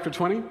John chapter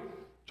 20,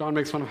 John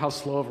makes fun of how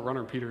slow of a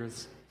runner Peter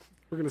is.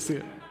 We're going to see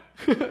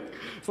it.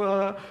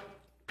 So,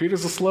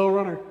 Peter's a slow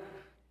runner.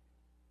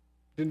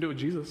 Didn't do it with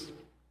Jesus.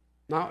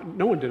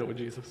 No one did it with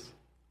Jesus.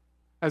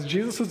 As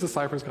Jesus'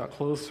 disciples got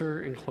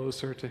closer and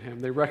closer to him,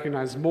 they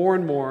recognized more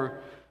and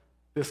more,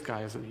 this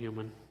guy isn't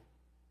human,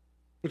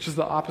 which is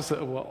the opposite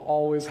of what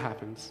always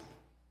happens.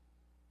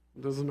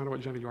 It doesn't matter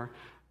what gender you are.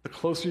 The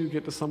closer you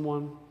get to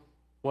someone,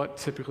 what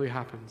typically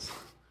happens?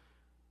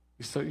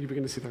 You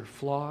begin to see their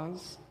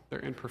flaws, their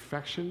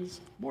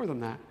imperfections, more than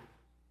that,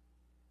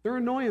 their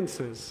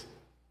annoyances.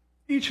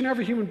 Each and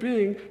every human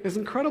being is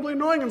incredibly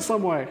annoying in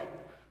some way.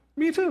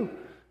 Me too.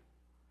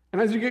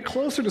 And as you get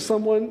closer to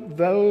someone,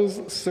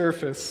 those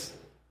surface.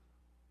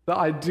 The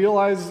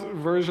idealized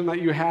version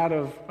that you had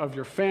of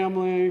your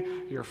family,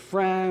 your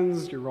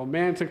friends, your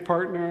romantic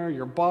partner,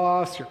 your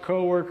boss, your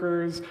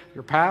coworkers,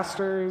 your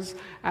pastors,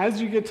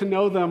 as you get to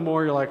know them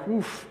more, you're like,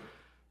 oof,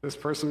 this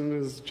person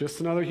is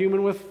just another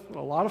human with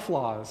a lot of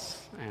flaws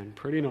and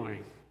pretty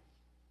annoying.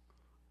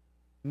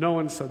 No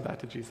one said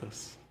that to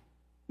Jesus.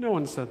 No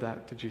one said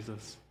that to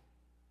Jesus.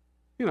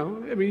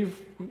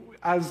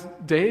 As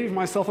Dave,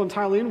 myself, and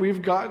Tylene,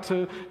 we've got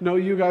to know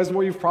you guys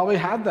more. You've probably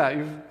had that.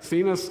 You've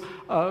seen us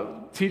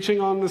teaching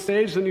on the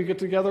stage, then you get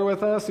together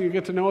with us, and you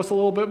get to know us a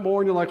little bit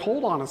more, and you're like,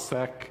 hold on a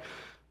sec.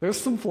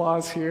 There's some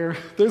flaws here.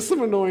 There's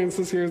some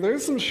annoyances here.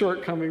 There's some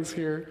shortcomings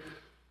here.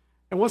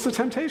 And what's the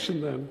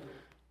temptation then?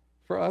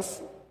 For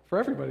us, for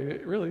everybody,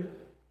 really,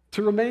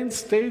 to remain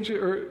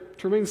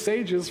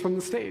sages from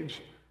the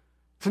stage.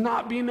 To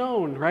not be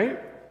known, right?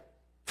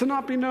 To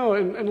not be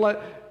known and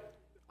let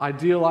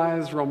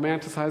idealized,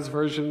 romanticized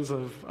versions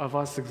of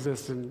us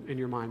exist in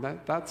your mind.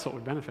 That's what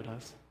would benefit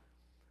us.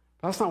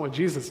 That's not what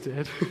Jesus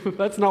did.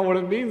 That's not what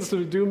it means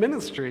to do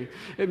ministry.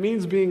 It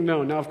means being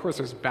known. Now, of course,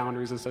 there's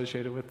boundaries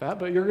associated with that,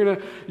 but you're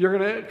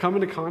gonna come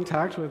into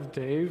contact with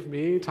Dave,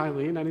 me,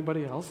 Tylene,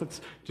 anybody else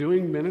that's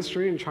doing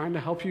ministry and trying to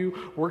help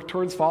you work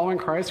towards following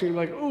Christ, and you're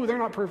like, oh, they're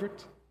not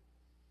perfect.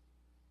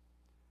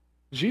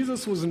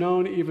 Jesus was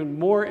known even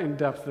more in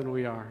depth than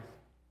we are.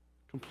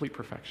 Complete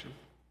perfection.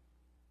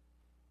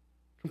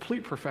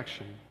 Complete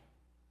perfection.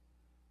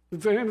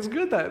 And it's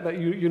good that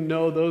you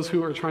know those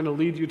who are trying to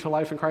lead you to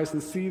life in Christ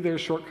and see their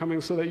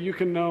shortcomings so that you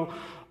can know,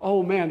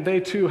 oh man, they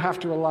too have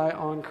to rely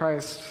on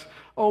Christ.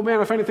 Oh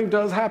man, if anything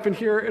does happen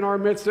here in our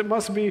midst, it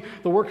must be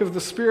the work of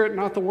the Spirit,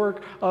 not the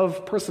work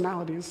of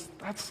personalities.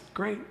 That's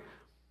great.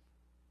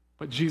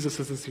 But Jesus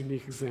is this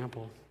unique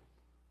example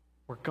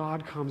where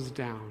God comes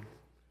down.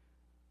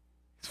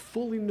 He's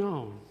fully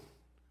known,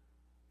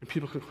 and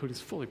people conclude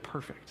he's fully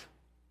perfect.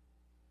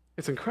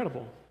 It's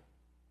incredible.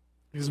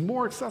 He's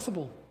more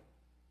accessible,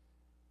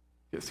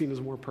 yet seen as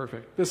more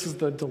perfect. This is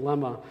the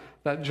dilemma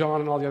that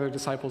John and all the other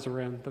disciples are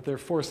in, that they're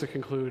forced to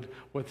conclude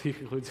what he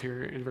concludes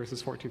here in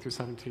verses 14 through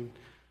 17.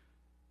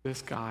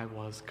 This guy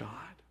was God.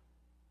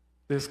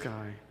 This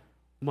guy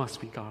must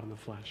be God in the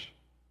flesh.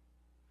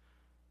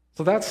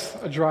 So that's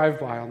a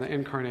drive-by on the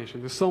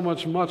incarnation. There's so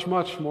much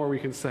more we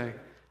can say.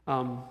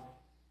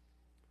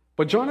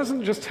 But John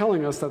isn't just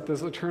telling us that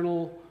this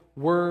eternal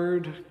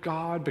Word,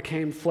 God,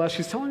 became flesh.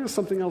 He's telling us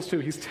something else too.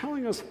 He's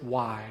telling us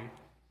why.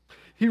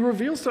 He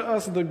reveals to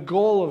us the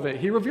goal of it.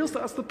 He reveals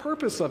to us the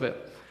purpose of it,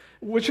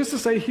 which is to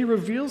say, he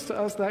reveals to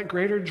us that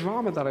greater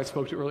drama that I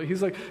spoke to earlier.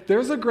 He's like,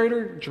 there's a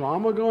greater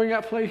drama going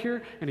at play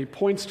here, and he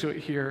points to it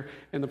here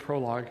in the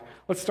prologue.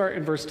 Let's start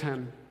in verse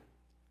 10.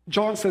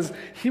 John says,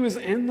 he was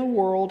in the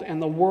world,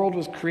 and the world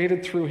was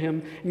created through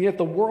him, and yet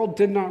the world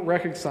did not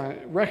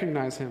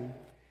recognize him.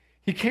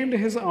 He came to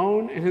his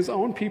own, and his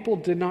own people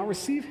did not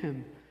receive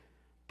him.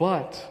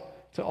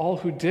 But to all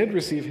who did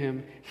receive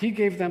him, he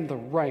gave them the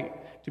right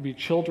to be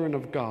children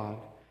of God,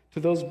 to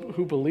those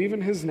who believe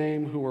in his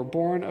name, who were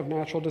born of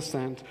natural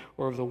descent,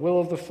 or of the will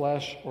of the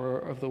flesh,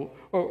 or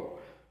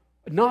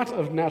not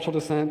of natural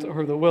descent,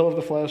 or the will of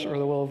the flesh, or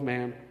the will of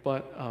man,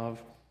 but of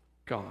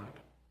God.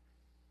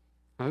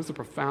 Now, there's a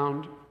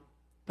profound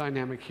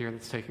dynamic here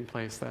that's taking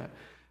place that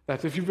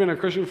if you've been a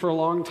Christian for a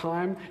long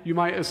time, you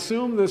might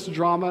assume this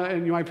drama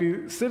and you might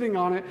be sitting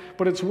on it,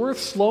 but it's worth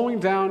slowing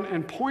down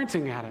and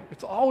pointing at it.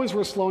 It's always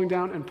worth slowing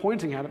down and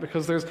pointing at it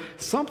because there's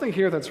something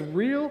here that's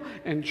real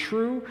and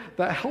true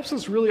that helps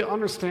us really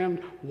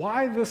understand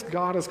why this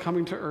God is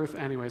coming to earth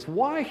anyways,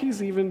 why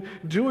he's even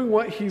doing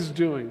what he's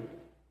doing.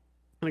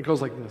 And it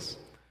goes like this.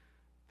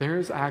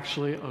 There's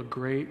actually a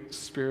great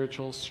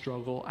spiritual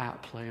struggle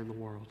at play in the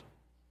world.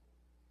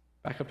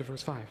 Back up to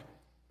verse 5.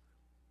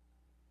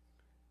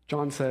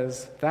 John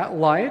says, that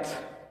light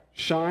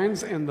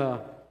shines in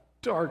the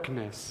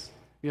darkness,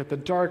 yet the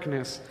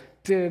darkness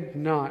did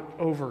not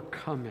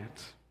overcome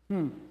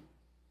it.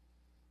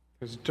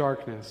 There's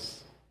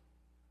darkness.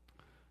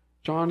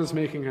 John is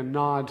making a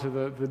nod to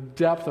the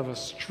depth of a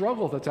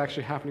struggle that's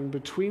actually happening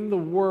between the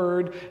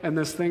Word and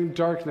this thing,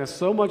 darkness,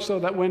 so much so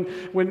that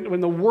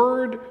when the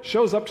Word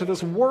shows up to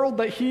this world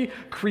that he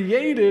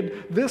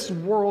created, this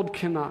world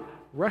cannot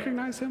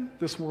recognize him,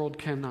 this world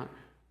cannot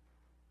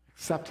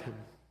accept him.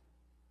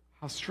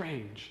 How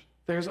strange.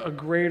 There's a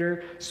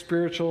greater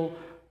spiritual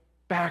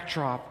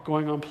backdrop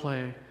going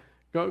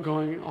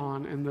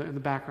on in the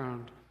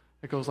background.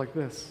 It goes like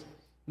this.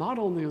 Not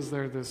only is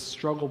there this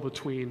struggle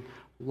between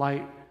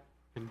light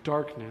and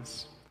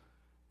darkness,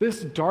 this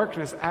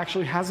darkness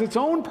actually has its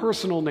own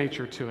personal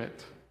nature to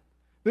it.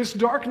 This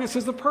darkness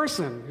is a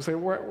person. You say,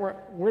 where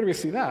do we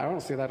see that? I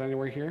don't see that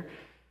anywhere here.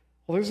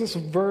 Well, there's this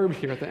verb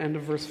here at the end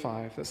of verse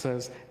 5 that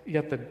says,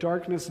 yet the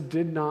darkness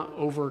did not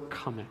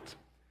overcome it.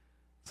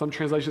 Some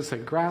translations say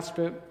grasp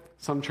it.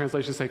 Some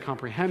translations say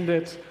comprehend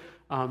it.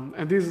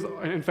 And these,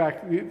 in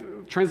fact, the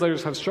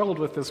translators have struggled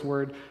with this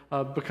word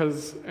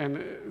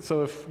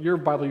so if your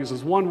Bible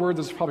uses one word,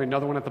 there's probably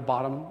another one at the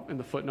bottom in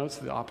the footnotes,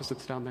 the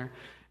opposites down there.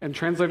 And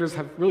translators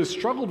have really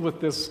struggled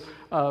with this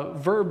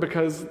verb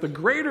because the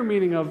greater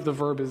meaning of the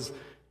verb is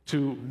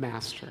to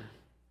master.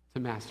 To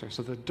master.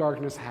 So the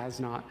darkness has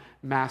not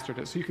mastered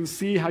it. So you can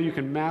see how you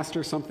can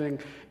master something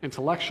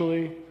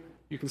intellectually.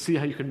 You can see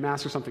how you can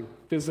master something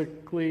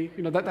physically.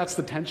 That's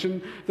the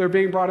tension they're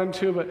being brought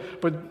into.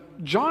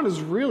 But John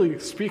is really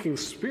speaking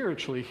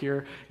spiritually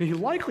here. And he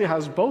likely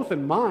has both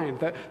in mind,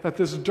 that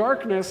this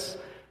darkness,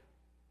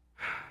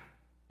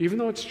 even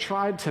though it's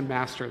tried to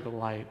master the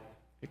light,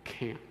 it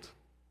can't.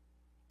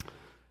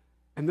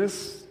 And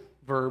this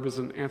verb is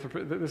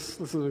this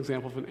is an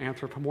example of an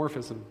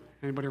anthropomorphism.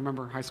 Anybody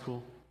remember high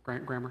school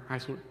grammar? High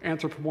school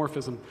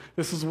anthropomorphism.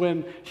 This is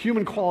when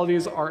human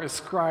qualities are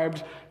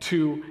ascribed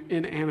to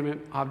inanimate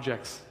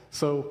objects.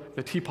 So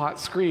the teapot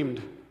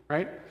screamed,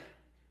 right?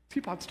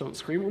 Teapots don't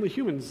scream, only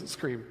humans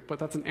scream, but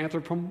that's an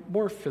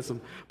anthropomorphism.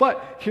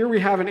 But here we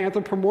have an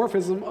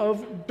anthropomorphism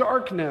of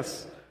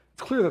darkness.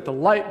 It's clear that the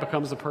light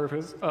becomes a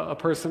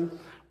person,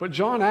 but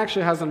John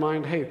actually has in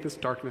mind, hey, this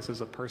darkness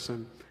is a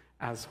person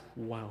as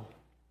well.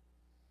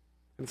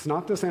 It's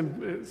not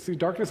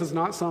darkness is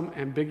not some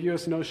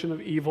ambiguous notion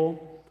of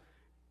evil,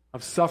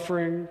 of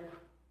suffering,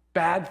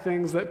 bad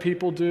things that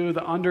people do,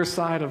 the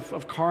underside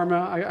of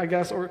karma, I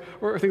guess,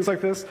 or things like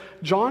this.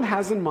 John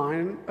has in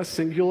mind a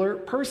singular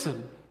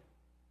person.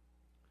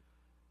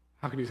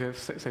 How can you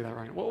say that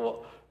right?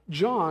 Well,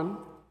 John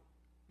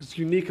is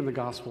unique in the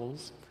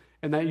Gospels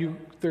in that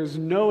there's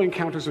no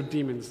encounters with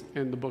demons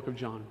in the book of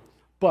John.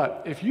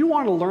 But if you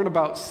want to learn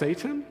about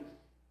Satan,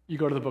 you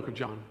go to the book of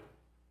John.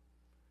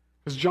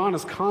 Because John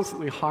is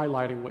constantly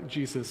highlighting what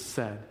Jesus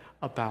said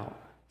about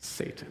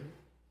Satan.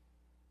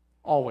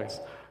 Always.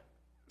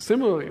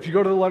 Similarly, if you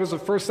go to the letters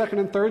of 1st, 2nd,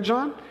 and 3rd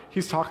John,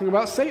 he's talking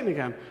about Satan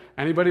again.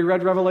 Anybody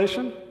read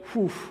Revelation?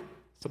 Whew,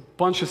 it's a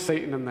bunch of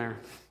Satan in there.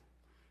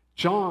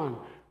 John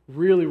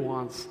really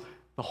wants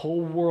the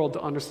whole world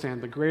to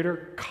understand the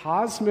greater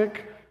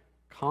cosmic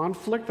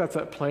conflict that's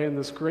at play in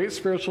this great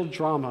spiritual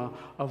drama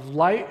of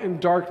light and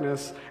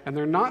darkness, and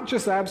they're not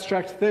just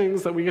abstract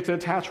things that we get to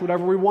attach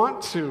whatever we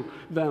want to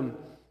them,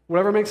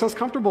 whatever makes us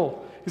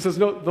comfortable. He says,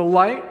 no, the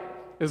light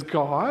is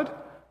God,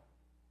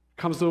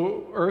 comes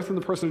to earth in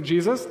the person of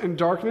Jesus, and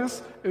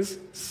darkness is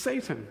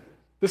Satan.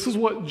 This is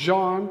what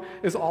John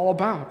is all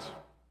about.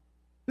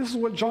 This is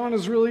what John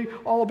is really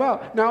all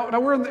about. Now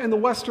we're in the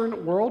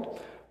Western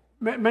world.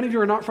 Many of you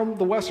are not from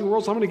the Western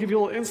world, so I'm going to give you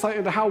a little insight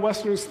into how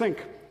Westerners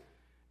think.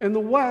 In the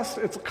West,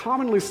 it's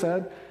commonly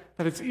said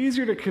that it's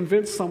easier to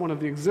convince someone of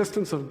the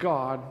existence of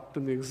God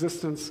than the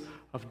existence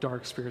of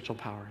dark spiritual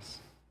powers.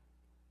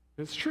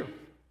 It's true.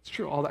 It's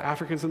true. All the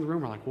Africans in the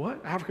room are like,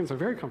 what? Africans are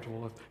very comfortable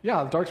with.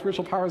 Yeah, dark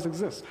spiritual powers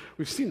exist.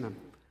 We've seen them.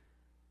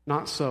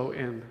 Not so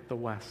in the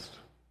West.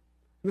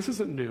 And this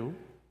isn't new.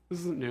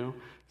 There's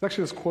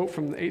actually this quote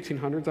from the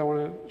 1800s I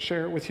want to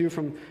share with you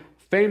from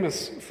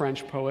famous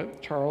French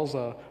poet Charles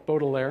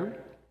Baudelaire.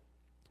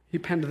 He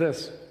penned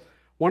this.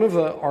 One of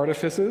the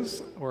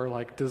artifices, or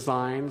like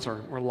designs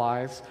or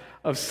lies,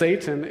 of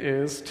Satan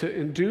is to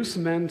induce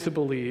men to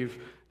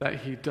believe that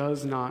he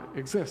does not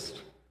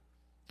exist.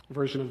 A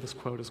version of this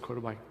quote is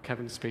quoted by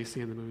Kevin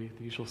Spacey in the movie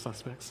The Usual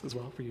Suspects as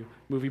well, for you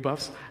movie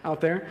buffs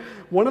out there.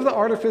 One of the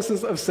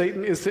artifices of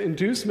Satan is to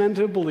induce men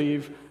to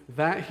believe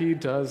that he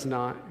does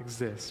not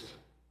exist.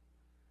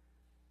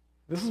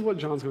 This is what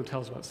John's going to tell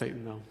us about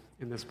Satan, though,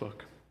 in this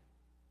book.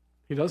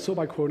 He does so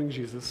by quoting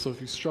Jesus, so if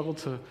you struggle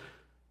to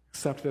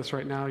accept this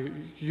right now,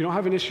 you don't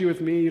have an issue with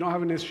me, you don't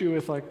have an issue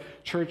with like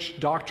church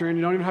doctrine,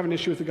 you don't even have an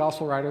issue with the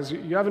gospel writers,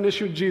 you have an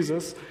issue with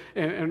Jesus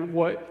and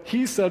what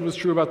he said was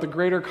true about the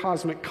greater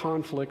cosmic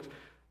conflict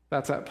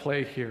that's at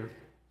play here.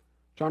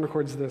 John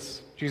records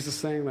this, Jesus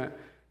saying that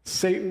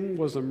Satan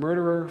was a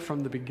murderer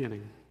from the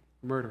beginning,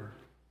 murderer.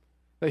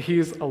 That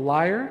he's a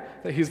liar,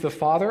 that he's the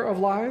father of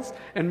lies,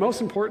 and most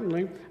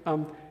importantly,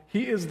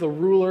 he is the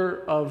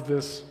ruler of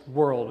this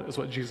world, is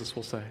what Jesus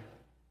will say.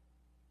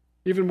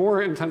 Even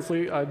more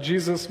intensely,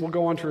 Jesus will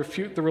go on to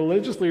refute the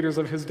religious leaders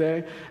of his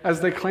day as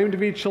they claim to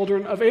be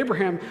children of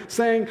Abraham,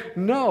 saying,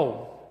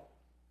 no,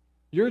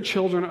 you're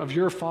children of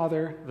your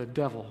father, the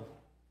devil.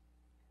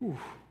 Ooh.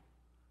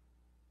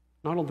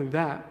 Not only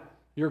that,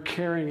 you're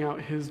carrying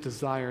out his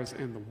desires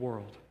in the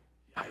world.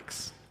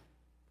 Yikes.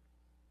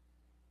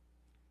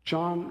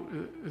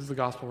 John is the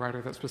gospel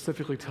writer that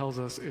specifically tells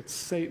us it's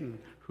Satan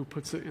who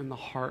puts it in the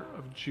heart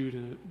of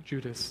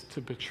Judas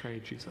to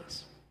betray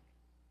Jesus.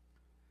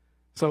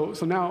 So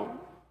now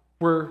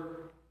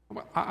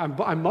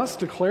I must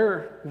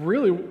declare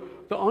really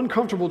the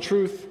uncomfortable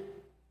truth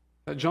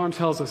that John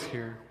tells us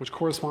here, which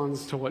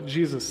corresponds to what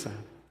Jesus said.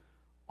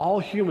 All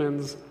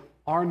humans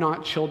are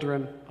not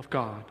children of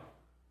God.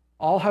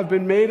 All have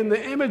been made in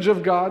the image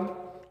of God,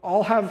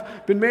 all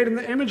have been made in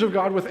the image of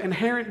God with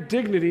inherent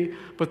dignity,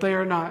 but they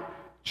are not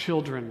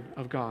children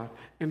of God.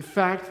 In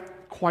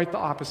fact, quite the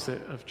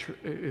opposite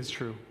is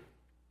true.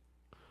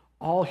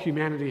 All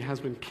humanity has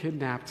been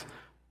kidnapped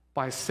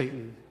by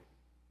Satan.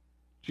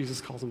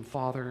 Jesus calls him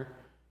Father.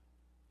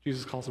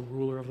 Jesus calls him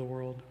ruler of the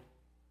world.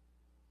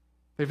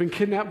 They've been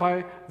kidnapped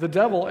by the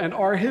devil and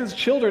are his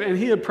children, and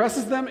he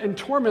oppresses them and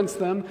torments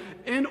them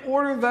in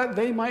order that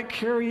they might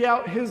carry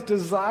out his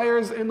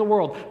desires in the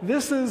world.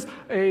 This is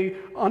an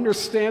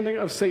understanding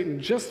of Satan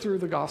just through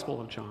the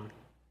Gospel of John.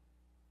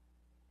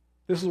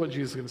 This is what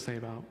Jesus is going to say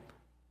about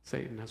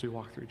Satan as we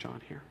walk through John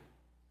here.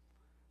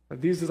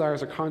 That these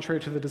desires are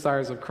contrary to the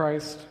desires of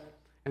Christ,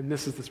 and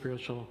this is the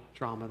spiritual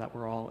drama that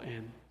we're all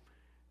in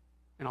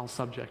and all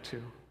subject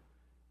to.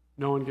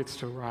 No one gets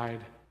to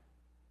ride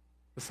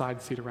the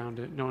side seat around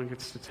it. No one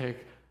gets to take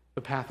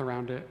the path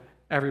around it.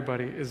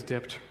 Everybody is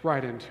dipped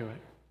right into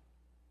it.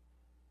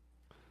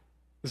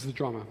 This is the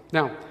drama.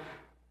 Now,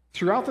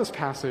 throughout this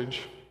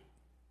passage,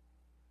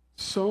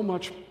 so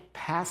much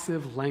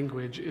passive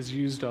language is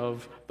used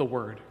of the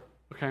Word.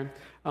 Okay?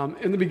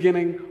 In the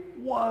beginning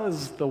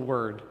was the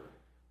Word.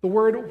 The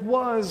Word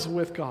was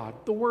with God.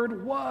 The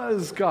Word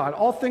was God.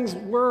 All things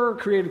were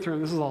created through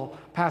him. This is all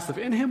passive.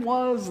 In him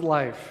was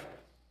life.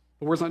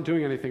 The Word's not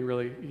doing anything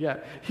really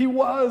yet. He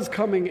was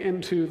coming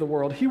into the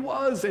world. He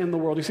was in the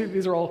world. You see,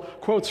 these are all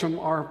quotes from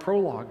our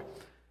prologue.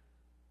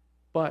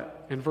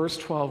 But in verse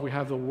 12, we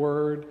have the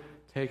Word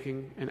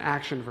taking an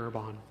action verb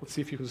on. Let's see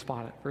if you can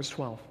spot it. Verse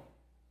 12.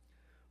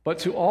 But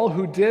to all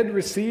who did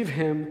receive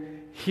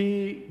him,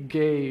 he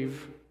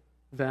gave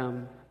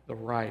them the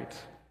right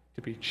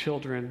to be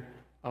children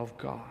of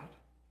God.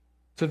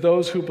 To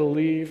those who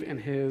believe in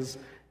his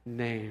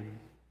name.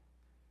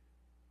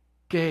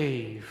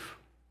 Gave.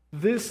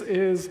 This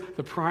is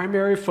the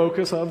primary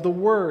focus of the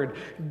word.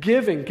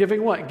 Giving.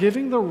 Giving what?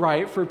 Giving the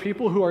right for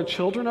people who are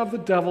children of the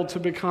devil to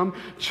become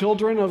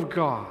children of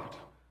God.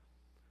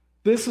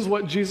 This is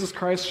what Jesus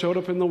Christ showed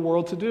up in the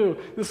world to do.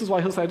 This is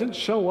why he'll say, I didn't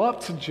show up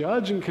to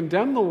judge and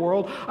condemn the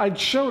world. I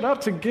showed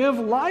up to give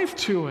life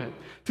to it,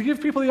 to give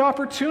people the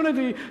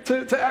opportunity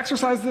to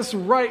exercise this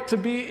right to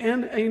be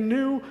in a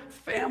new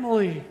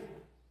family.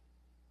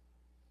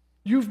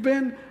 You've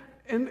been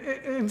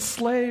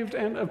enslaved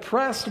and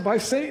oppressed by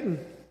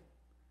Satan.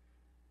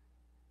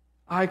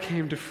 I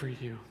came to free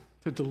you,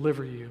 to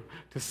deliver you,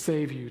 to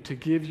save you, to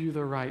give you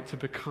the right to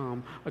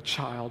become a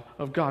child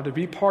of God, to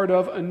be part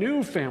of a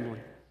new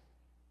family.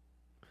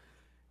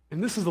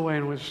 And this is the way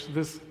in which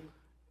this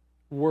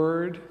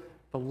word,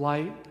 the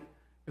light,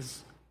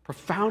 is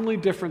profoundly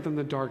different than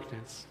the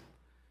darkness.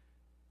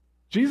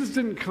 Jesus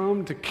didn't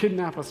come to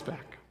kidnap us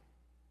back.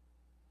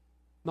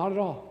 Not at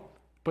all.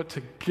 But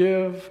to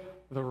give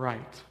the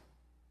right.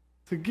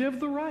 To give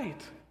the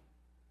right.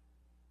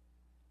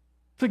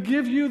 To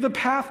give you the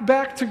path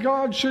back to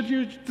God should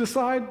you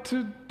decide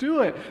to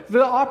do it.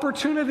 The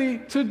opportunity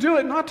to do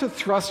it, not to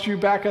thrust you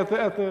back at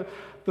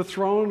the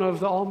throne of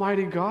the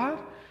Almighty God.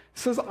 He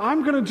says,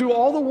 I'm going to do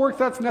all the work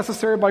that's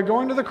necessary by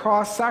going to the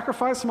cross,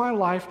 sacrifice my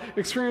life,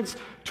 experience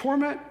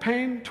torment,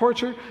 pain,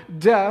 torture,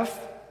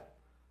 death,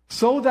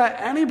 so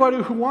that anybody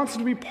who wants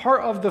to be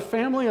part of the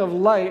family of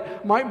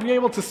light might be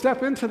able to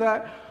step into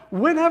that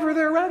whenever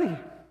they're ready.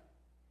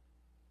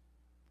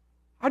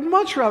 I'd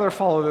much rather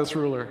follow this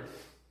ruler.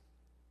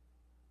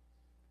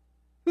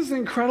 This is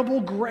incredible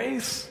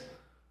grace,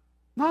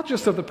 not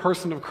just of the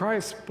person of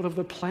Christ, but of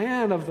the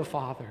plan of the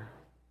Father,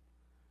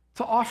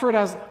 to offer it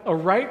as a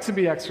right to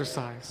be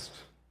exercised.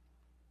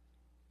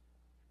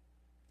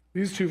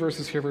 These two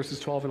verses here, verses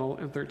 12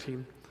 and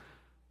 13,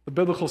 the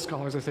biblical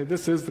scholars, they say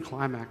this is the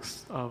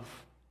climax of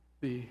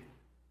the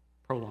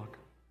prologue.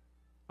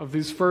 Of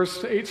these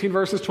first 18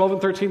 verses, 12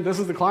 and 13, this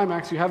is the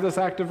climax. You have this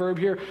active verb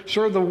here.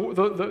 Sure, the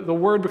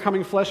word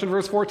becoming flesh in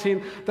verse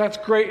 14, that's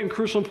great and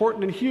crucial,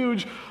 important, and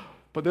huge,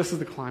 but this is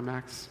the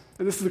climax.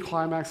 And this is the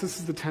climax. This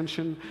is the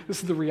tension.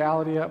 This is the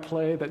reality at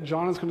play that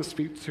John is going to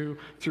speak to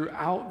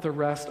throughout the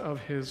rest of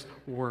his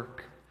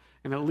work.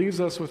 And it leaves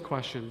us with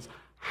questions.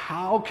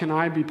 How can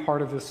I be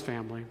part of this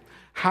family?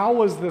 How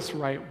was this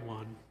right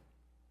won?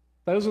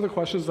 Those are the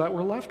questions that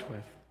we're left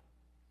with.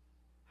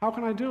 How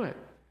can I do it?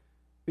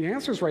 The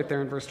answer is right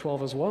there in verse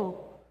 12 as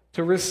well.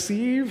 To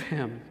receive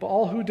him.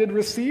 All who did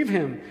receive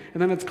him.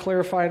 And then it's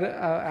clarified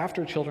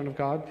after children of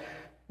God.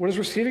 What does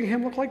receiving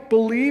him look like?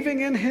 Believing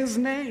in his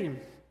name.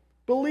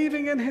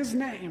 Believing in his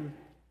name.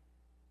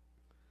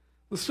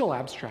 It's still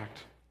abstract.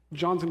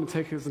 John's going to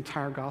take his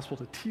entire gospel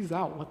to tease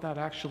out what that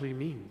actually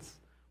means.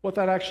 What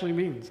that actually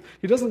means.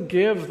 He doesn't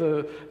give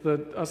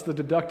us the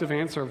deductive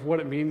answer of what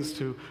it means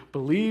to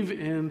believe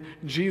in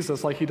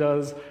Jesus like he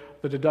does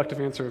the deductive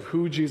answer of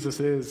who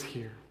Jesus is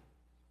here.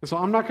 And so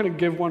I'm not going to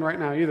give one right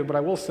now either, but I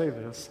will say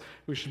this.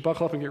 We should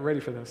buckle up and get ready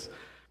for this.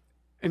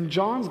 In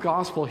John's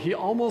gospel, he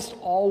almost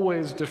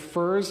always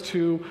defers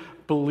to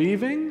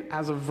believing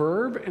as a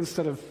verb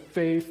instead of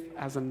faith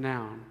as a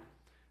noun.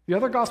 The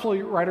other gospel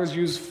writers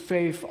use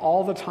faith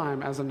all the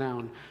time as a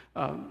noun,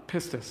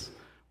 pistis.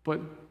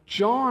 But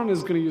John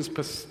is going to use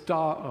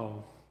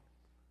pistao,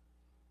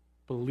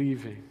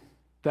 believing.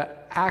 the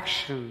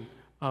action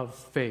of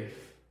faith.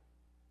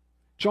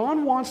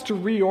 John wants to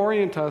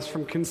reorient us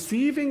from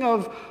conceiving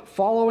of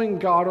following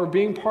God or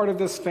being part of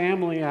this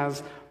family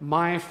as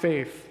my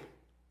faith,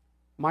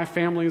 my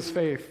family's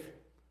faith,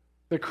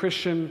 the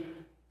Christian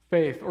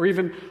faith, or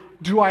even,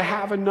 do I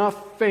have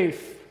enough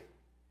faith?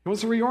 He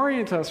wants to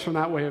reorient us from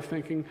that way of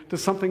thinking to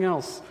something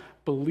else,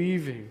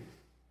 believing.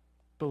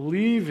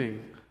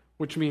 Believing,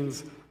 which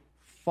means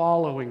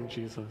following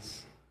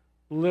Jesus,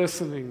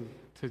 listening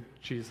to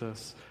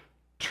Jesus,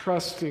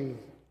 trusting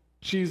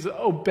Jesus,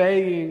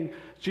 obeying.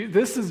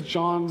 This is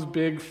John's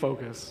big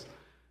focus.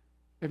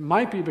 It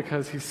might be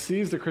because he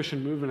sees the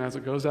Christian movement as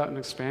it goes out and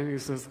expands. He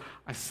says,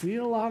 I see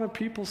a lot of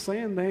people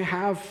saying they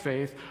have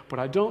faith, but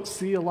I don't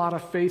see a lot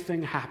of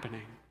faithing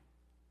happening.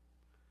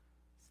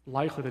 It's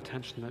likely the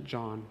tension that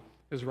John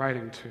is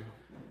writing to.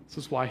 This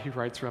is why he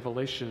writes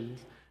Revelation,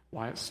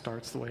 why it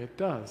starts the way it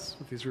does,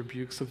 with these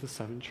rebukes of the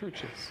 7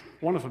 churches.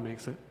 One of them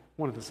makes it,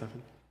 one of the 7.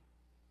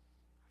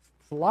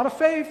 It's a lot of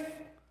faith,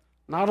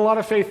 not a lot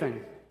of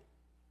faithing.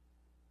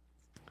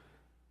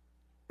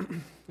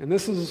 And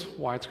this is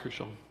why it's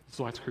crucial. This is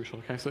why it's crucial,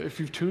 okay? So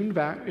if you've tuned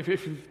back, if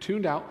you've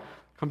tuned out,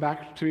 come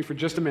back to me for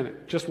just a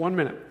minute. Just 1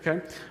 minute,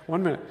 okay?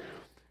 1 minute.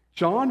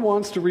 John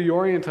wants to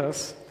reorient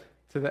us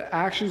to the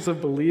actions of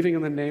believing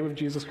in the name of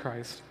Jesus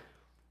Christ,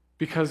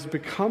 because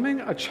becoming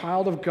a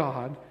child of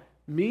God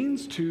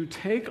means to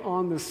take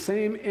on the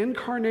same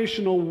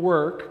incarnational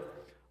work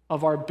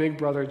of our big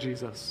brother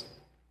Jesus.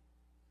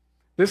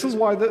 This is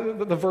why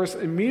the verse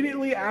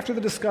immediately after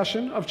the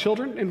discussion of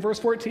children in verse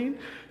 14,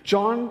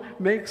 John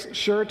makes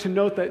sure to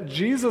note that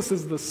Jesus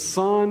is the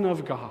Son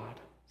of God.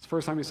 It's the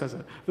first time he says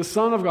it. The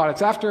Son of God.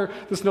 It's after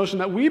this notion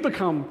that we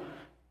become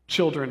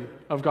children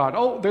of God.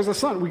 Oh, there's a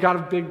son. We got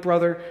a big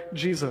brother,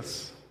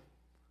 Jesus.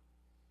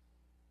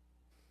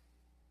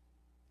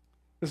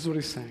 This is what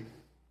he's saying.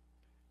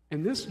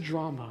 In this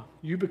drama,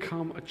 you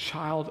become a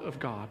child of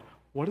God.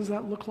 What does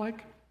that look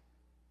like?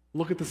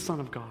 Look at the Son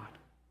of God.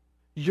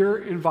 You're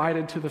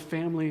invited to the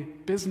family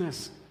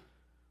business.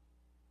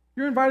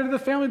 You're invited to the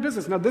family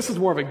business. Now, this is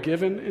more of a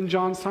given in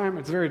John's time.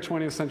 It's very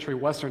 20th century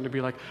Western to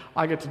be like,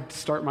 I get to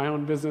start my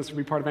own business or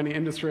be part of any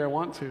industry I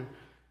want to.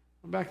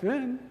 But back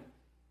then,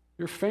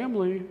 your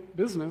family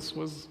business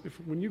was,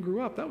 when you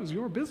grew up, that was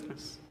your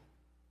business.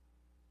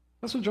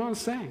 That's what John is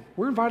saying.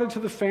 We're invited to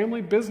the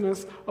family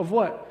business of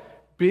what?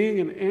 Being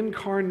an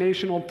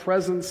incarnational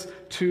presence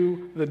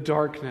to the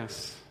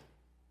darkness.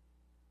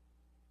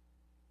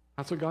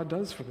 That's what God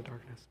does for the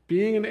darkness.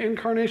 Being an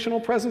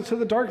incarnational presence to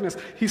the darkness.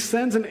 He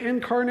sends an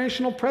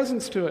incarnational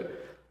presence to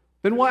it.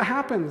 Then what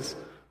happens?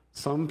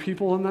 Some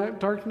people in that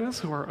darkness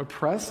who are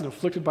oppressed and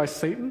afflicted by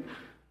Satan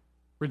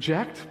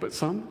reject, but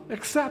some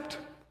accept.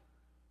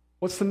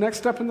 What's the next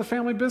step in the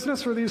family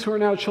business for these who are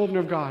now children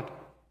of God?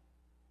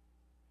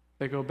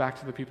 They go back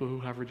to the people who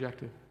have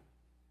rejected.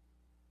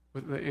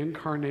 With the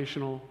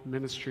incarnational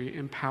ministry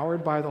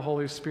empowered by the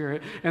Holy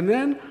Spirit. And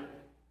then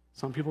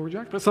some people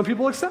reject, but some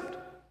people accept.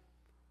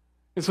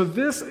 And so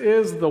this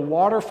is the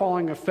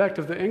waterfalling effect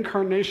of the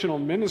incarnational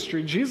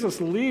ministry.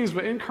 Jesus leaves,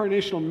 but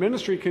incarnational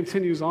ministry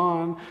continues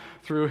on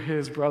through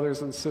his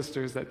brothers and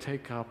sisters that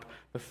take up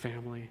the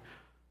family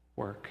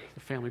work,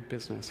 the family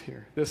business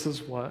here. This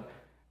is what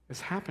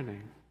is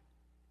happening.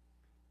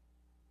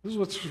 This is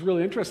what's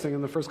really interesting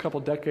in the first couple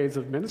decades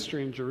of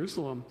ministry in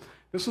Jerusalem.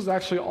 This was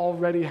actually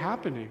already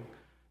happening.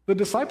 The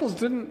disciples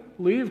didn't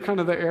leave kind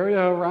of the area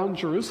around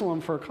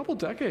Jerusalem for a couple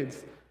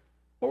decades.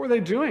 What were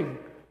they doing?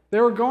 They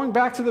were going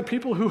back to the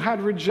people who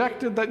had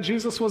rejected that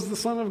Jesus was the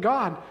Son of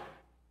God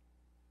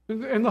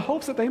in the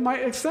hopes that they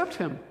might accept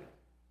him.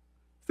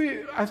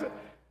 See,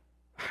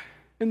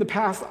 in the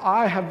past,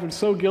 I have been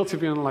so guilty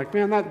of being like,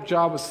 man, that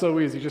job was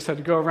so easy. You just had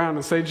to go around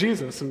and say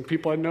Jesus, and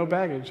people had no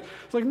baggage.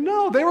 It's like,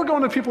 no, they were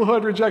going to people who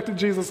had rejected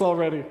Jesus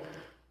already.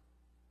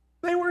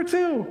 They were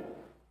too.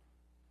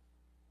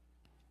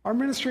 Our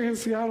ministry in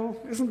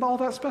Seattle isn't all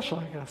that special,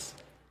 I guess.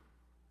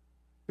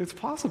 It's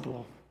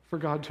possible for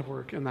God to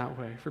work in that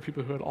way, for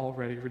people who had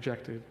already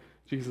rejected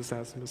Jesus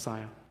as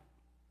Messiah.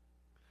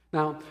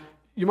 Now,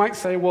 you might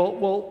say,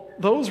 well,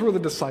 those were the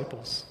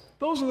disciples.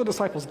 Those are the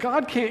disciples.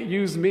 God can't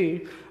use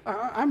me.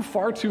 I'm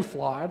far too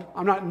flawed.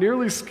 I'm not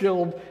nearly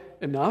skilled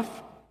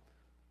enough.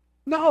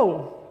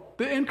 No,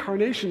 the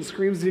incarnation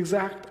screams the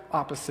exact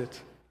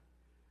opposite.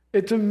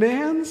 It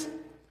demands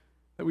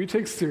that we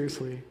take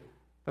seriously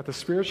that the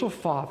spiritual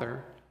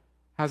Father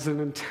has an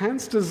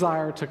intense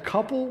desire to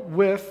couple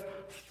with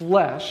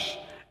flesh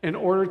in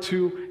order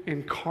to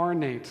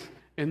incarnate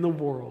in the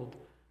world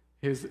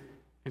his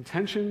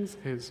intentions,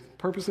 his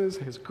purposes,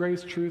 his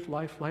grace, truth,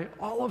 life, light,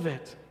 all of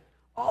it.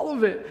 All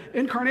of it.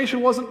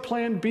 Incarnation wasn't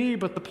plan B,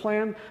 but the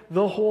plan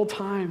the whole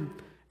time.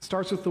 It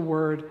starts with the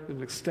Word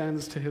and it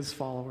extends to his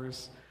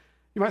followers.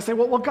 You might say,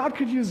 well, God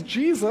could use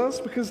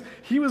Jesus because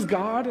he was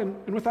God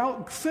and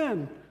without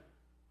sin.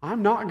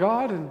 I'm not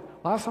God, and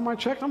last time I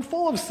checked, I'm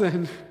full of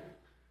sin.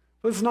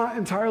 But it's not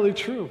entirely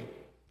true.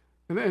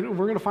 And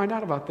we're going to find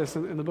out about this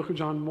in the book of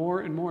John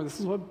more and more.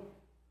 This is what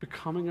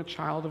becoming a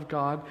child of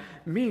God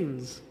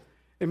means.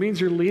 It means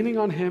you're leaning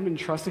on him and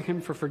trusting him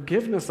for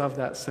forgiveness of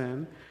that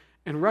sin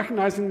and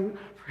recognizing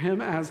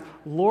him as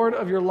Lord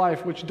of your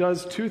life, which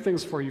does two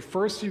things for you.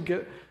 First, you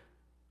get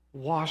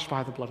washed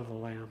by the blood of the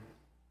Lamb.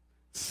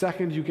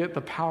 Second, you get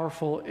the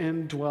powerful,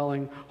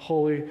 indwelling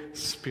Holy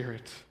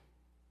Spirit.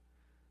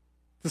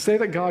 To say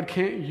that God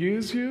can't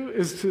use you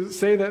is to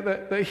say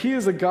that he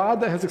is a God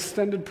that has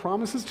extended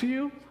promises to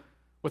you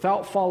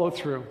without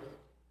follow-through.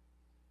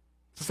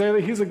 To say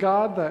that he's a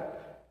God that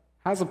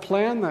has a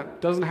plan that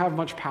doesn't have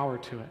much power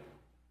to it.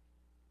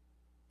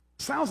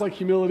 Sounds like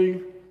humility.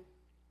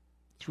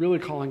 It's really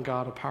calling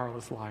God a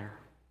powerless liar.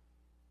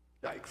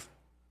 Yikes.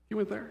 You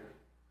went there?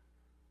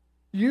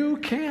 You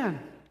can.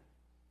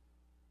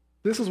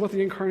 This is what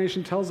the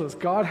incarnation tells us.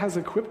 God has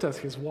equipped us.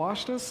 He has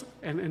washed us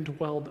and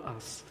indwelled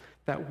us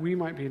that we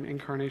might be an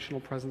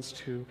incarnational presence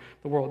to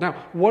the world. Now,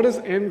 what does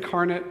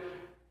incarnate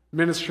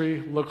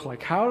ministry look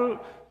like?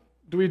 How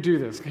do we do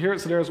this? Here at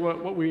Sedaris,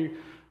 what we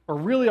are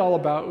really all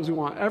about is we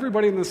want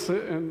everybody in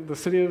the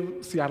city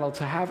of Seattle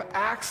to have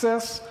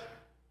access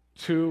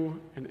to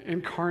an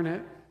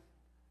incarnate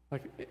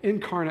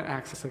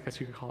access, I guess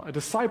you could call it, a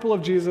disciple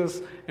of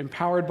Jesus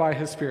empowered by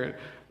his Spirit.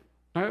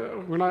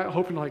 We're not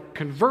hoping to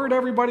convert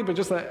everybody, but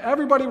just that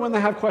everybody, when they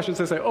have questions,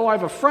 they say, oh, I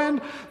have a friend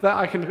that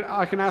I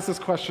can ask this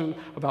question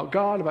about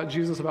God, about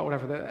Jesus, about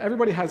whatever. That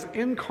everybody has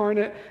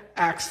incarnate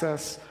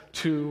access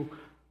to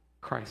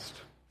Christ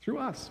through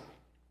us.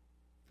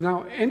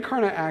 Now,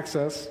 incarnate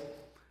access,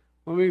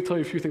 let me tell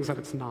you a few things that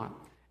it's not.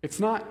 It's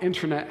not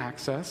internet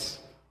access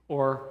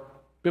or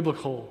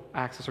biblical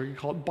access, or you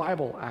call it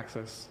Bible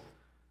access.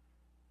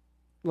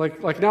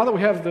 Like now that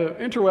we have the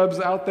interwebs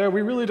out there,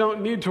 we really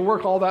don't need to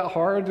work all that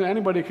hard.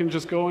 Anybody can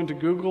just go into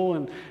Google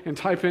and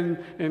type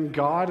in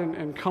God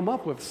and come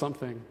up with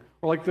something.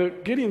 Or like the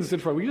Gideons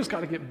did we just got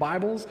to get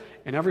Bibles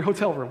in every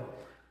hotel room.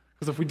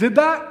 Because if we did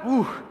that,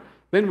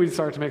 then we'd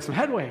start to make some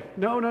headway.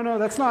 No,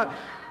 that's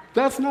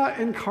not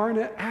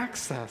incarnate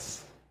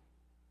access.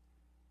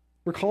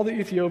 Recall the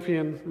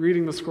Ethiopian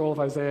reading the scroll of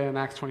Isaiah in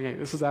Acts 28.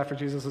 This is after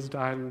Jesus has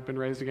died and been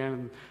raised again,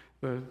 and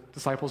the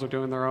disciples are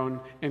doing their own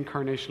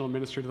incarnational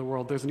ministry to the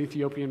world. There's an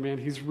Ethiopian man.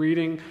 He's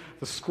reading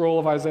the scroll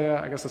of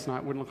Isaiah. I guess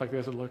wouldn't look like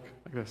this. It would look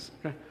like this.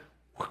 Okay?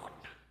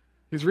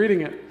 He's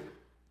reading it.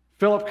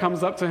 Philip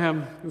comes up to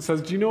him and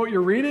says, do you know what you're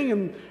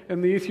reading?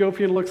 And the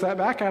Ethiopian looks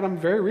back at him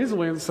very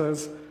reasonably and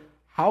says,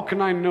 how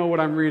can I know what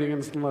I'm reading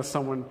unless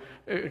someone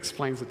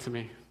explains it to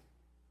me?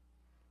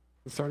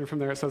 And starting from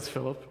there, it says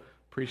Philip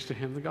preached to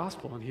him the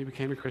gospel, and he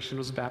became a Christian,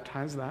 was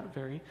baptized that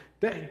very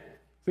day.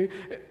 See?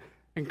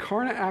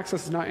 Incarnate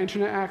access is not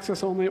internet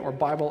access only or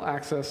Bible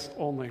access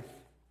only.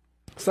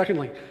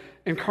 Secondly,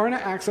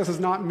 incarnate access is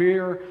not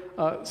mere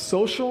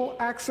social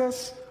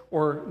access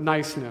or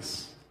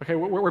niceness. Okay,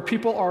 where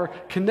people are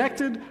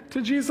connected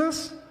to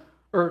Jesus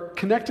or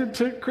connected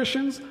to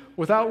Christians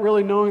without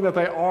really knowing that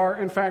they are,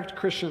 in fact,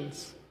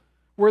 Christians.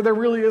 Where there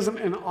really isn't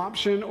an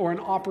option or an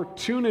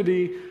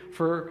opportunity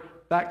for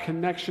that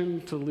connection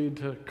to lead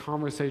to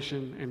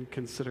conversation and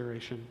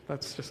consideration.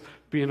 That's just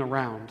being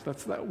around.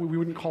 We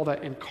wouldn't call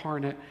that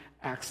incarnate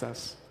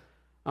access.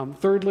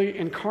 Thirdly,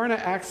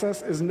 incarnate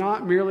access is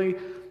not merely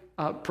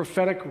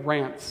prophetic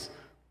rants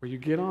where you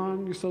get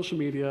on your social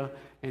media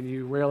and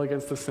you rail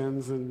against the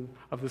sins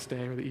of this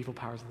day or the evil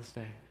powers of this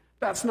day.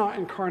 That's not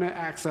incarnate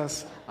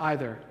access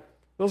either.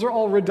 Those are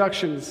all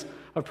reductions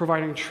of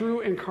providing true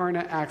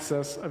incarnate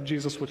access of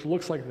Jesus, which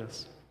looks like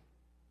this.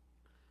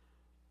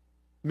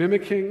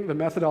 Mimicking the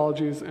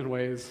methodologies and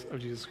ways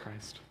of Jesus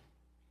Christ.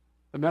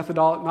 The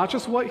methodology, not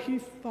just what he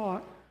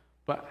thought,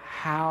 but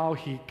how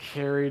he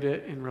carried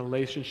it in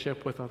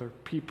relationship with other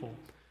people.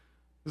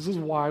 This is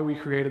why we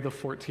created the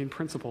 14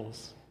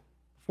 principles.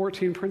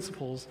 14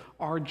 principles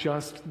are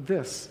just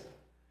this.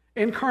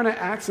 Incarnate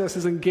access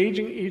is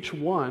engaging each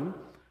one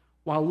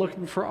while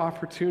looking for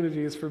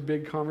opportunities for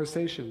big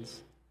conversations.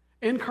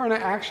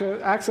 Incarnate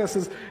access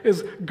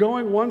is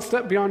going one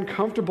step beyond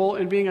comfortable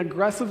and being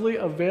aggressively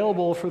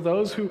available for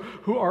those who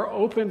are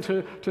open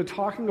to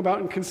talking about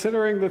and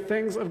considering the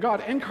things of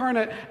God.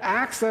 Incarnate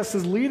access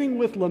is leading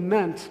with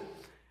lament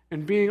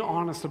and being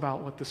honest about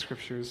what the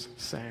scriptures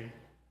say.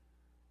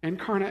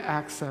 Incarnate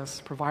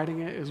access, providing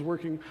it, is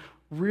working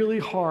really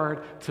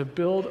hard to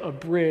build a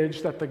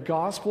bridge that the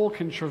gospel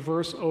can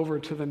traverse over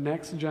to the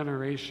next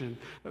generation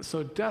that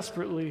so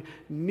desperately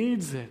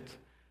needs it,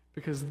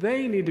 because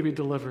they need to be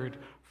delivered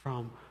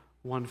from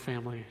one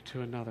family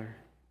to another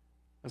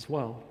as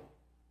well.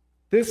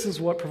 This is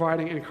what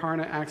providing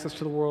incarnate access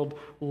to the world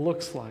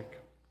looks like.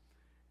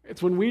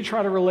 It's when we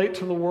try to relate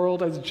to the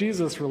world as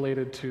Jesus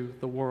related to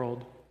the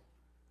world.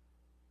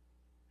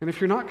 And if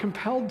you're not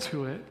compelled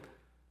to it,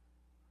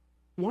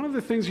 one of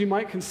the things you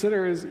might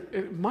consider is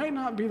it might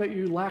not be that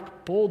you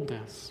lack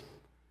boldness.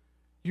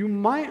 You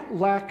might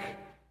lack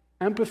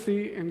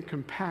empathy and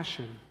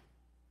compassion.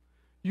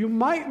 You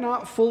might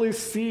not fully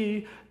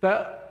see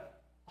that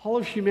all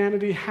of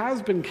humanity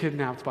has been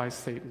kidnapped by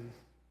Satan,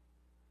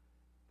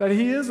 that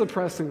he is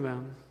oppressing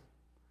them,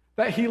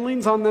 that he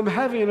leans on them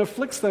heavy and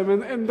afflicts them,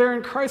 and they're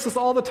in crisis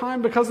all the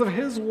time because of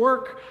his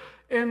work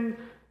in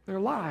their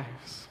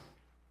lives.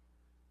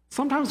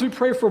 Sometimes we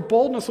pray for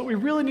boldness. What we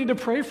really need to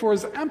pray for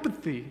is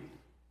empathy.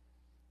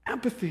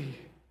 Empathy.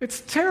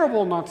 It's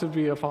terrible not to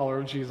be a follower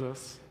of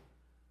Jesus.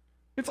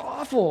 It's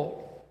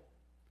awful.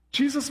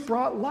 Jesus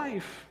brought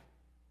life.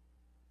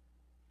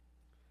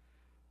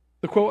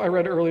 The quote I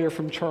read earlier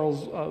from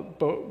Charles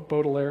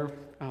Baudelaire,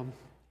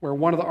 where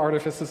one of the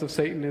artifices of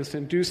Satan is to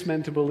induce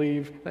men to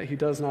believe that he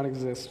does not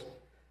exist.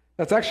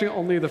 That's actually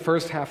only the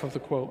first half of the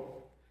quote.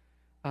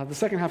 The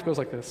second half goes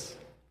like this.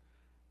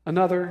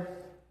 Another,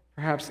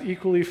 perhaps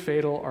equally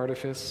fatal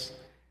artifice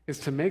is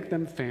to make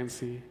them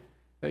fancy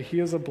that he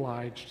is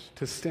obliged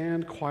to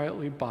stand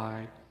quietly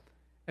by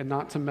and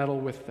not to meddle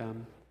with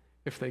them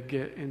if they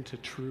get into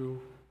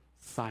true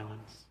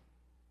silence.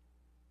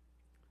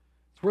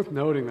 It's worth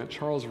noting that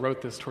Charles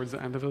wrote this towards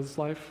the end of his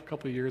life, a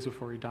couple of years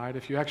before he died.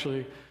 If you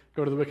actually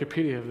go to the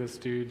Wikipedia of this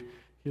dude,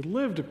 he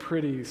lived a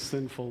pretty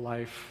sinful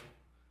life.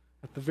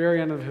 At the very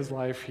end of his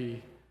life,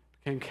 he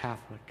became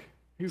Catholic.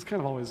 He was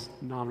kind of always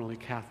nominally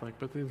Catholic,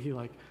 but then he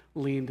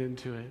leaned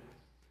into it.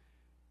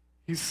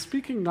 He's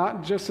speaking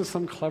not just to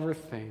some clever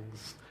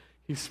things.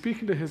 He's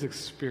speaking to his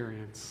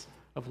experience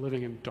of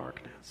living in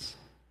darkness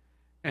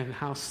and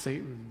how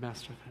Satan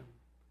messed with him,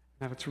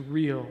 that it's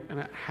real and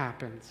it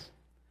happens.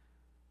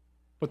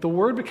 But the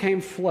Word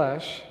became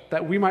flesh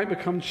that we might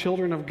become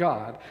children of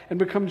God. And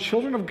become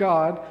children of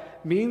God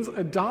means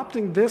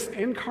adopting this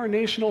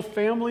incarnational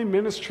family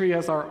ministry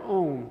as our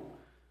own.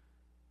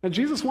 Now,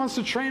 Jesus wants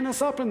to train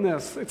us up in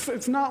this.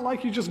 It's not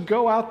like you just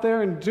go out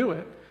there and do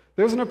it.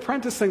 There's an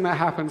apprenticing that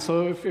happens.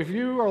 So if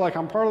you are like,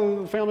 I'm part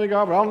of the family of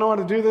God, but I don't know how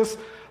to do this,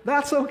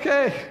 that's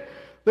okay.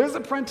 There's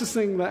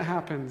apprenticing that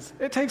happens.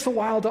 It takes a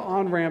while to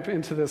on-ramp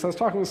into this. I was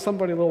talking with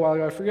somebody a little while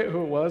ago, I forget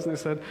who it was, and they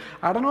said,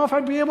 I don't know if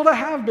I'd be able to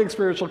have big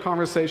spiritual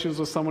conversations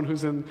with someone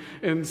who's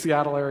in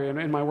Seattle area and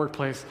in my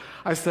workplace.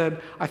 I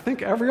said, I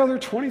think every other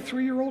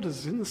 23-year-old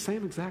is in the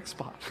same exact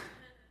spot.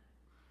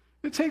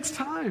 It takes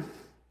time.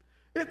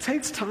 It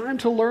takes time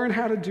to learn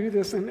how to do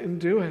this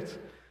and do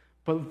it.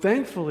 But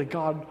thankfully,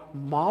 God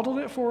modeled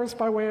it for us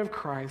by way of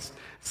Christ,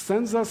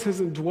 sends us his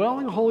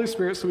indwelling Holy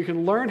Spirit so we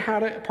can learn how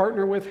to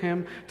partner with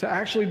him to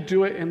actually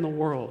do it in the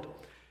world.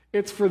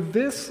 It's for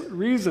this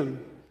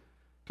reason,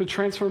 to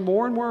transfer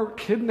more and more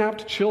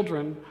kidnapped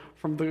children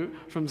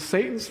from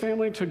Satan's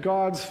family to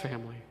God's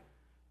family,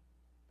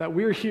 that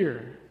we're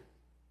here.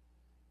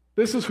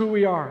 This is who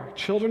we are,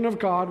 children of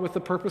God with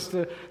the purpose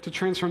to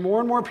transfer more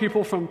and more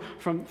people from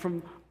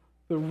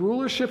the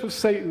rulership of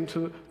Satan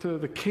to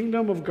the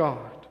kingdom of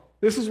God.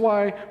 This is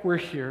why we're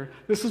here.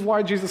 This is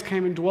why Jesus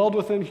came and dwelled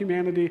within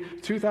humanity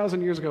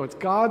 2,000 years ago. It's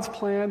God's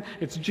plan,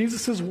 it's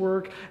Jesus'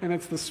 work, and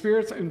it's the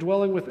Spirit's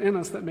indwelling within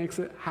us that makes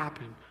it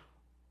happen.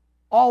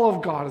 All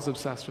of God is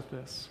obsessed with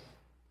this.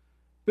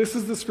 This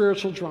is the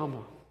spiritual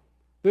drama.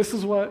 This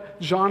is what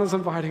John is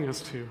inviting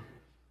us to.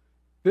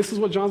 This is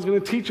what John's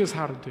going to teach us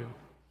how to do.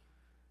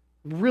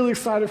 I'm really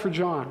excited for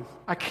John.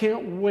 I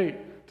can't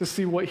wait to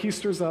see what he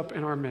stirs up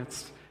in our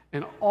midst.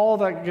 And all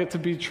that get to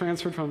be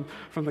transferred from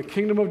the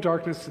kingdom of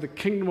darkness to the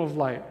kingdom of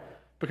light.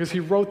 Because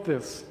he wrote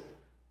this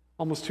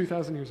almost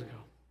 2,000 years ago.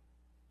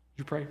 Would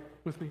you pray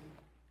with me?